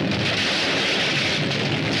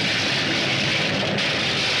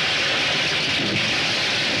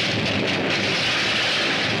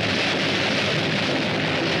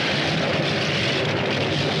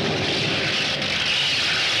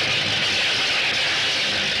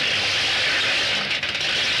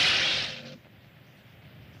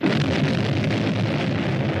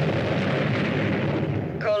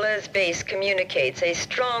 Base communicates a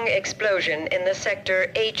strong explosion in the sector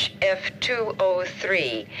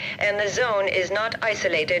HF203, and the zone is not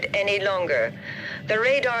isolated any longer. The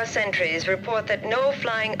radar sentries report that no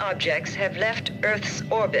flying objects have left Earth's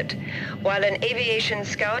orbit, while an aviation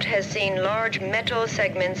scout has seen large metal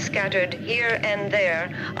segments scattered here and there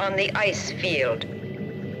on the ice field.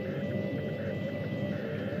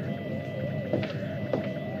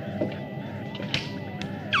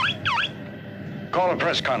 Call a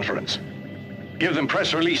press conference. Give them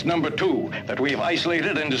press release number 2, that we have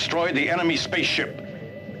isolated and destroyed the enemy spaceship.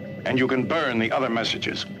 And you can burn the other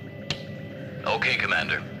messages. Okay,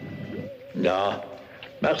 Commander. Nah,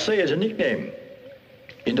 Marseille is a nickname.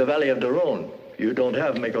 In the Valley of the Rhone, you don't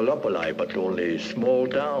have megalopoli, but only small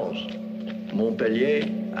towns. Montpellier,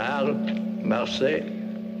 Arles, Marseille.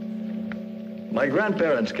 My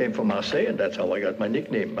grandparents came from Marseille, and that's how I got my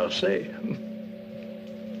nickname, Marseille.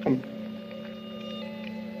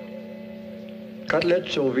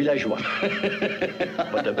 Cutlets au villageois.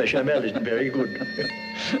 But the bechamel is very good.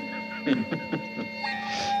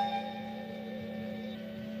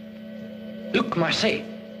 Look, Marseille.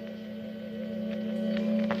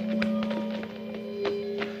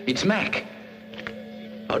 It's Mac.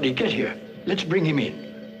 How'd he get here? Let's bring him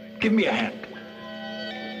in. Give me a hand.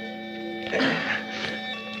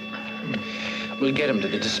 We'll get him to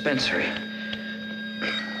the dispensary.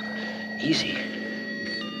 Easy.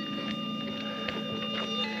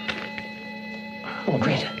 Oh,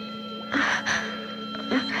 Greta.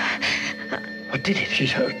 What did it?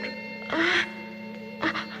 She's hurt.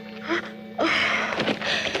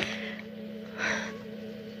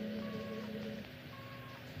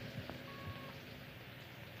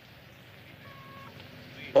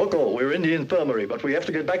 Oko, we're in the infirmary, but we have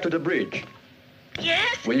to get back to the bridge.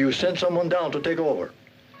 Yes? Will you send someone down to take over?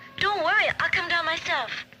 Don't worry, I'll come down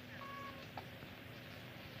myself.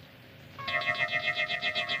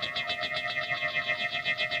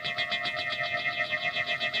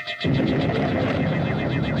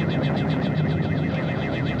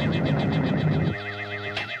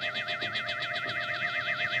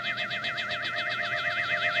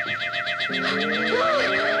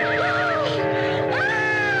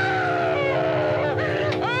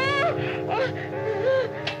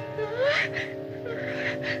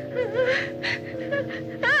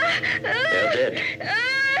 They're dead.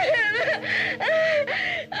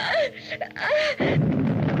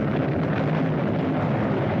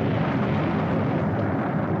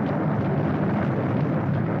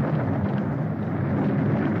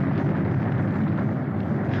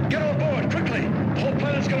 Get on board, quickly! The whole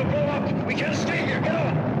planet's gonna blow up! We can't stay here! Get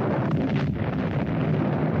on!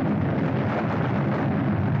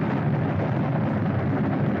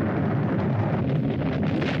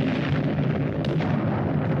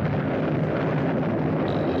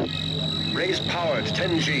 Raise power to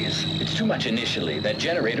 10 Gs. It's too much initially. That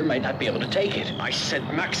generator might not be able to take it. I said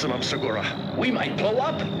maximum, Segura. We might blow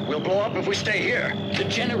up. We'll blow up if we stay here. The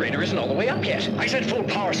generator isn't all the way up yet. I said full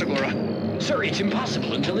power, Segura. Sir, it's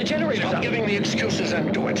impossible until the generator's Stop up. giving me excuses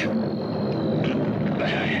and do it. Here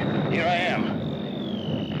I am.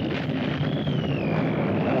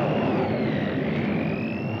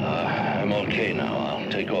 I'm okay now. I'll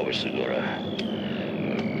take over, Segura.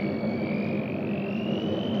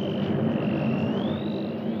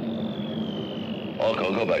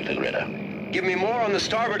 Oko, go back to Greta. Give me more on the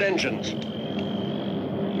starboard engines.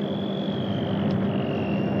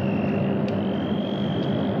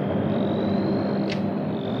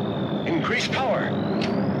 Increase power.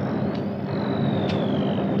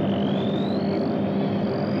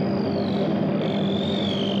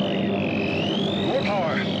 More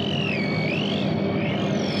power.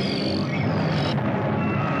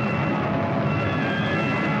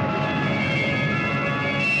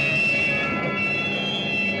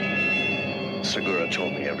 Segura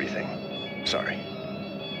told me everything. Sorry.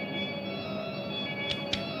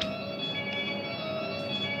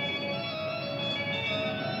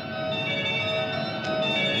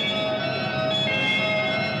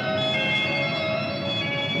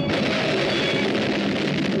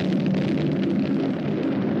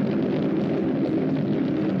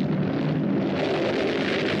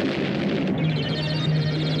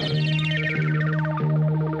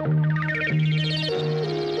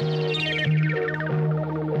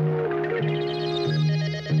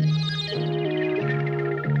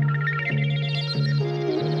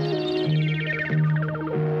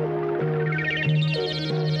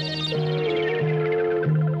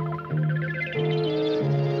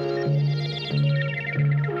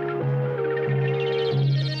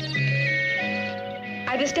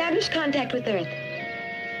 I've established contact with Earth.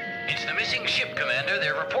 It's the missing ship, Commander.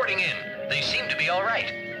 They're reporting in. They seem to be all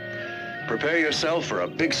right. Prepare yourself for a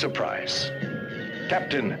big surprise.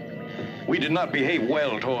 Captain, we did not behave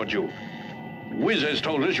well toward you. Wizards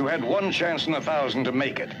told us you had 1 chance in 1,000 to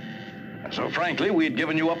make it. So frankly, we'd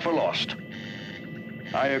given you up for lost.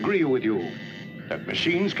 I agree with you that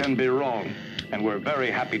machines can be wrong, and we're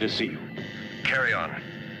very happy to see you. Carry on.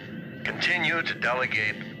 Continue to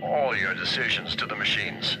delegate all your decisions to the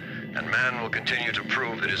machines. and man will continue to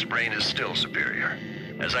prove that his brain is still superior.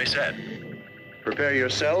 As I said, prepare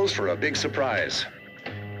yourselves for a big surprise.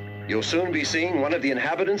 You'll soon be seeing one of the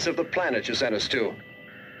inhabitants of the planet you sent us to.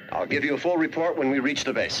 I'll give you a full report when we reach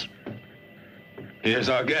the base. Here's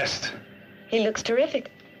our guest. He looks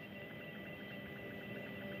terrific.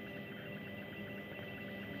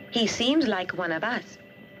 He seems like one of us.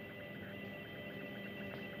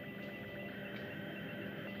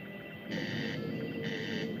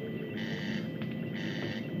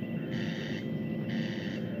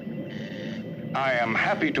 I am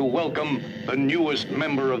happy to welcome the newest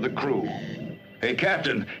member of the crew. Hey,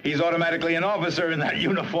 Captain, he's automatically an officer in that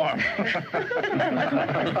uniform.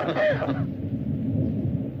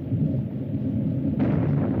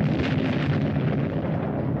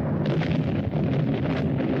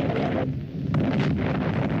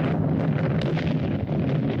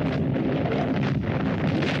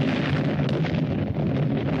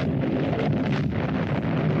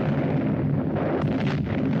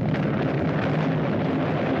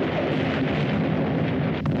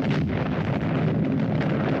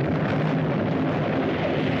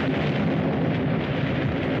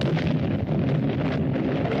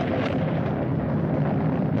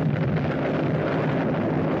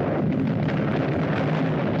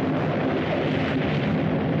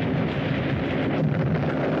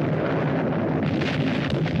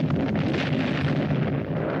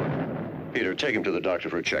 Take him to the doctor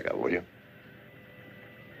for a checkup, will you?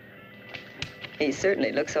 He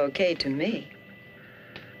certainly looks okay to me.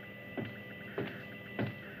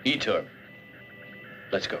 Etor,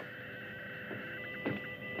 let's go.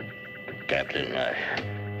 Captain,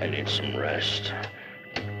 I need some rest.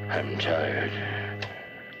 I'm tired.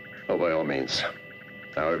 Oh, by all means.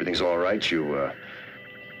 Now everything's all right. You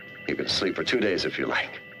can sleep for 2 days if you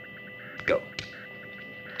like. Go.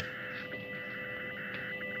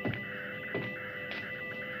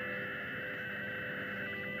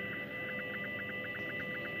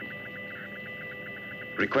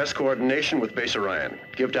 Request coordination with Base Orion.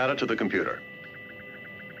 Give data to the computer.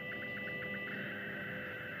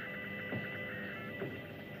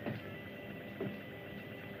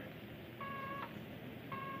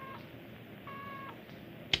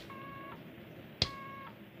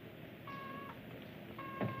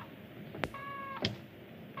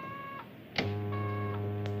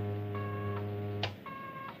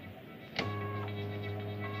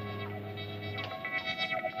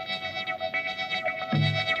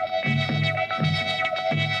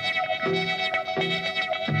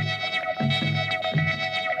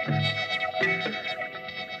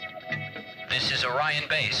 Orion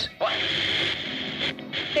base. What?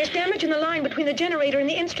 There's damage in the line between the generator and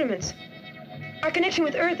the instruments. Our connection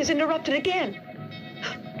with Earth is interrupted again.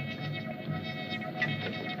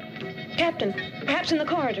 Captain, perhaps in the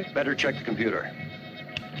corridor. Better check the computer.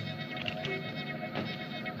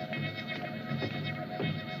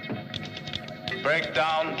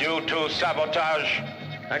 Breakdown due to sabotage.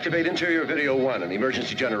 Activate interior video 1 and the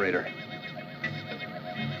emergency generator.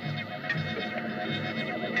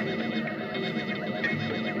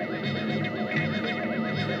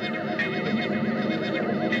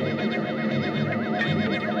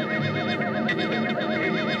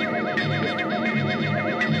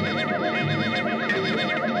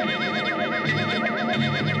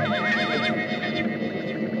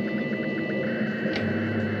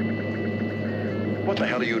 What the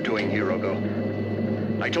hell are you doing here,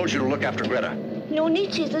 Ogo? I told you to look after Greta. No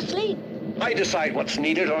need, she's asleep. I decide what's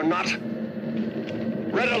needed or not.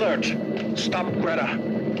 Red alert! Stop Greta.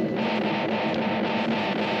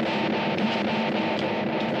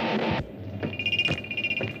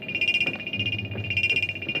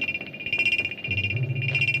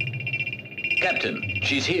 Captain,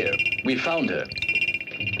 she's here. We found her.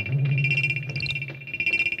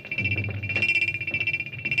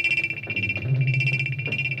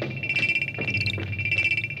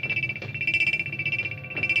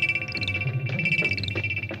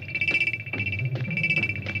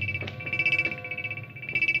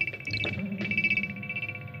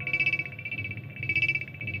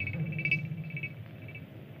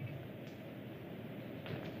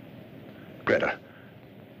 Greta,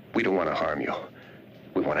 we don't want to harm you.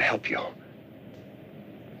 We want to help you.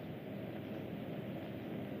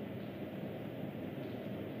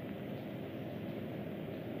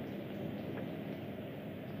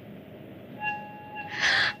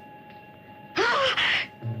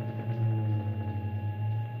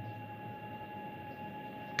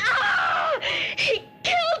 He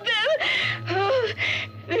killed them! Oh,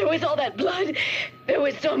 there was all that blood. There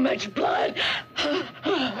was so much blood.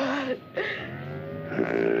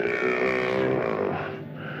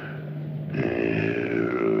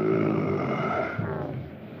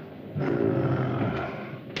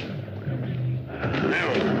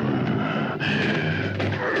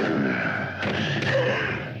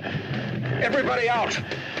 Everybody out!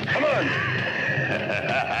 Come on!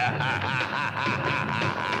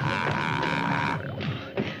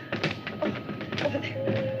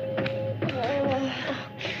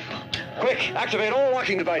 Quick, activate all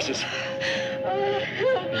locking devices.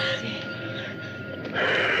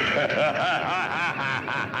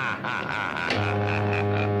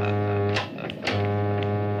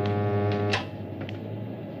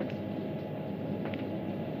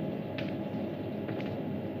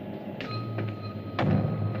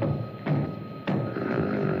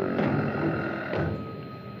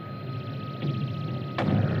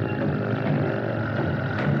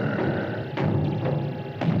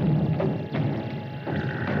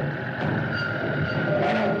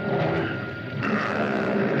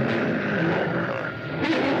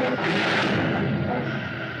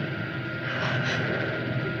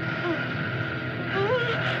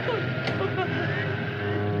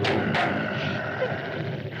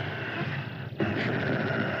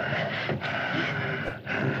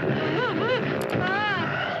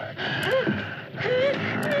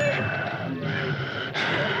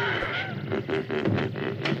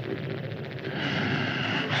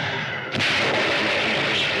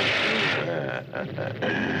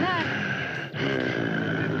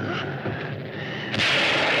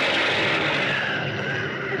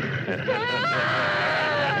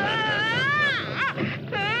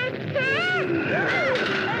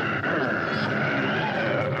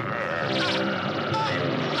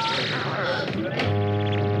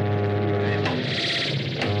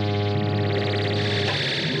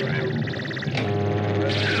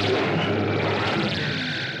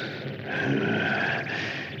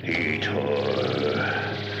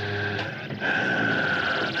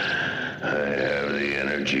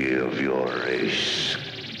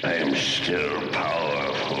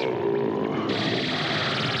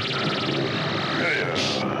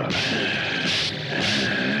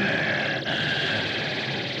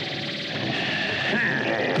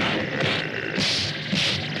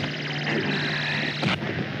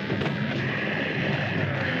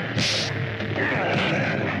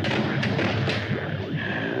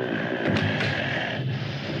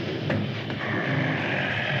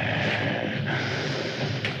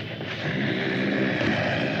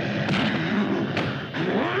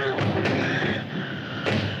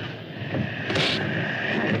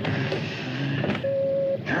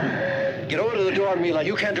 Mila,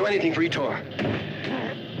 you can't do anything for Etor.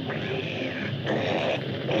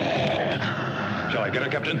 Shall I get her,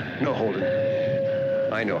 Captain? No, Holden.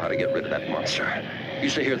 I know how to get rid of that monster. You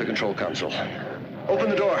stay here at the control console. Open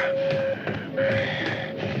the door.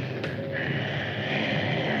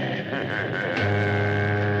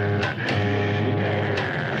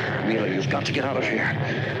 Mila, you've got to get out of here.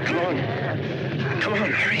 Come on. Come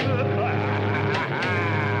on, hurry.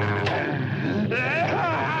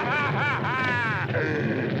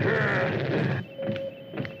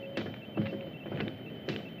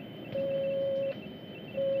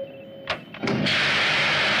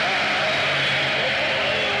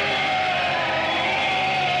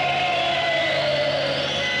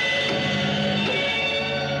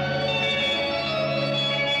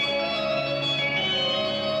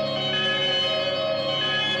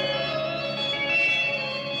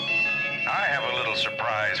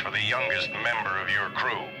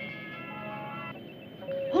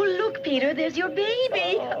 There's your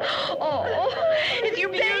baby. Oh, it's your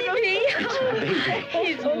baby. It's my baby.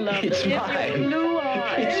 He's lovely. It's mine. Your blue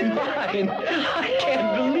eyes. It's mine. I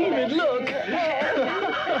can't believe it. Look.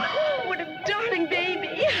 What a darling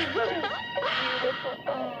baby.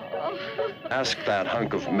 Ask that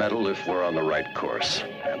hunk of metal if we're on the right course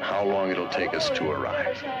and how long it'll take us to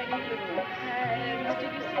arrive.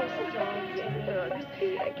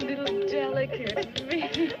 Little delicate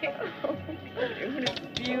baby. Oh, what a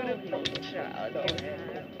beautiful child you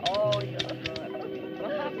have. Oh,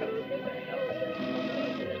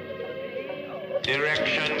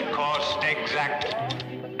 Direction, course exact.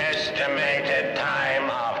 Estimated time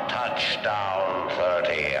of touchdown,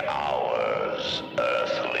 30 hours,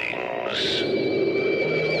 Earthlings.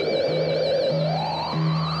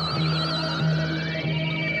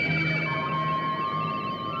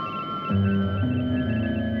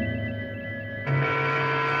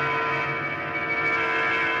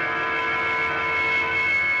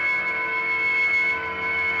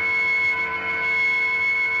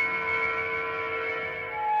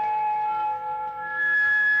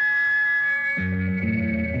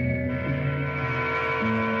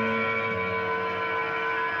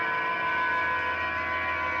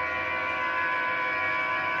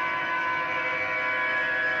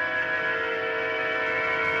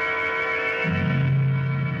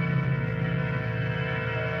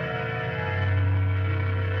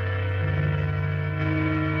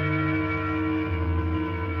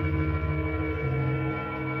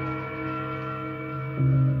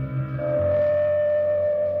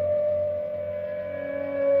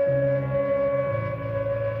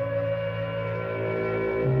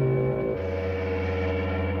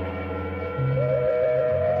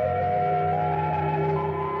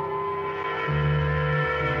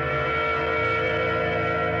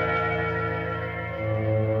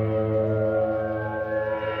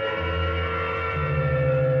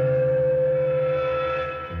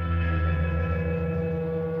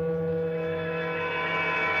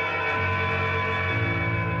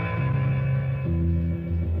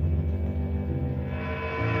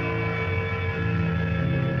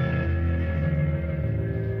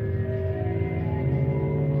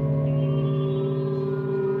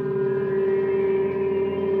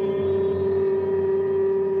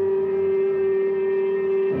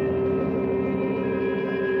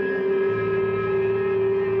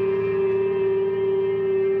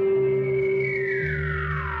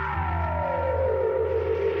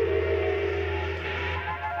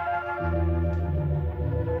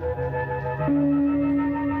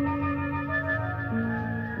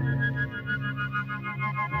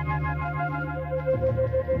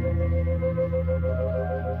 Thank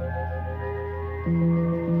you.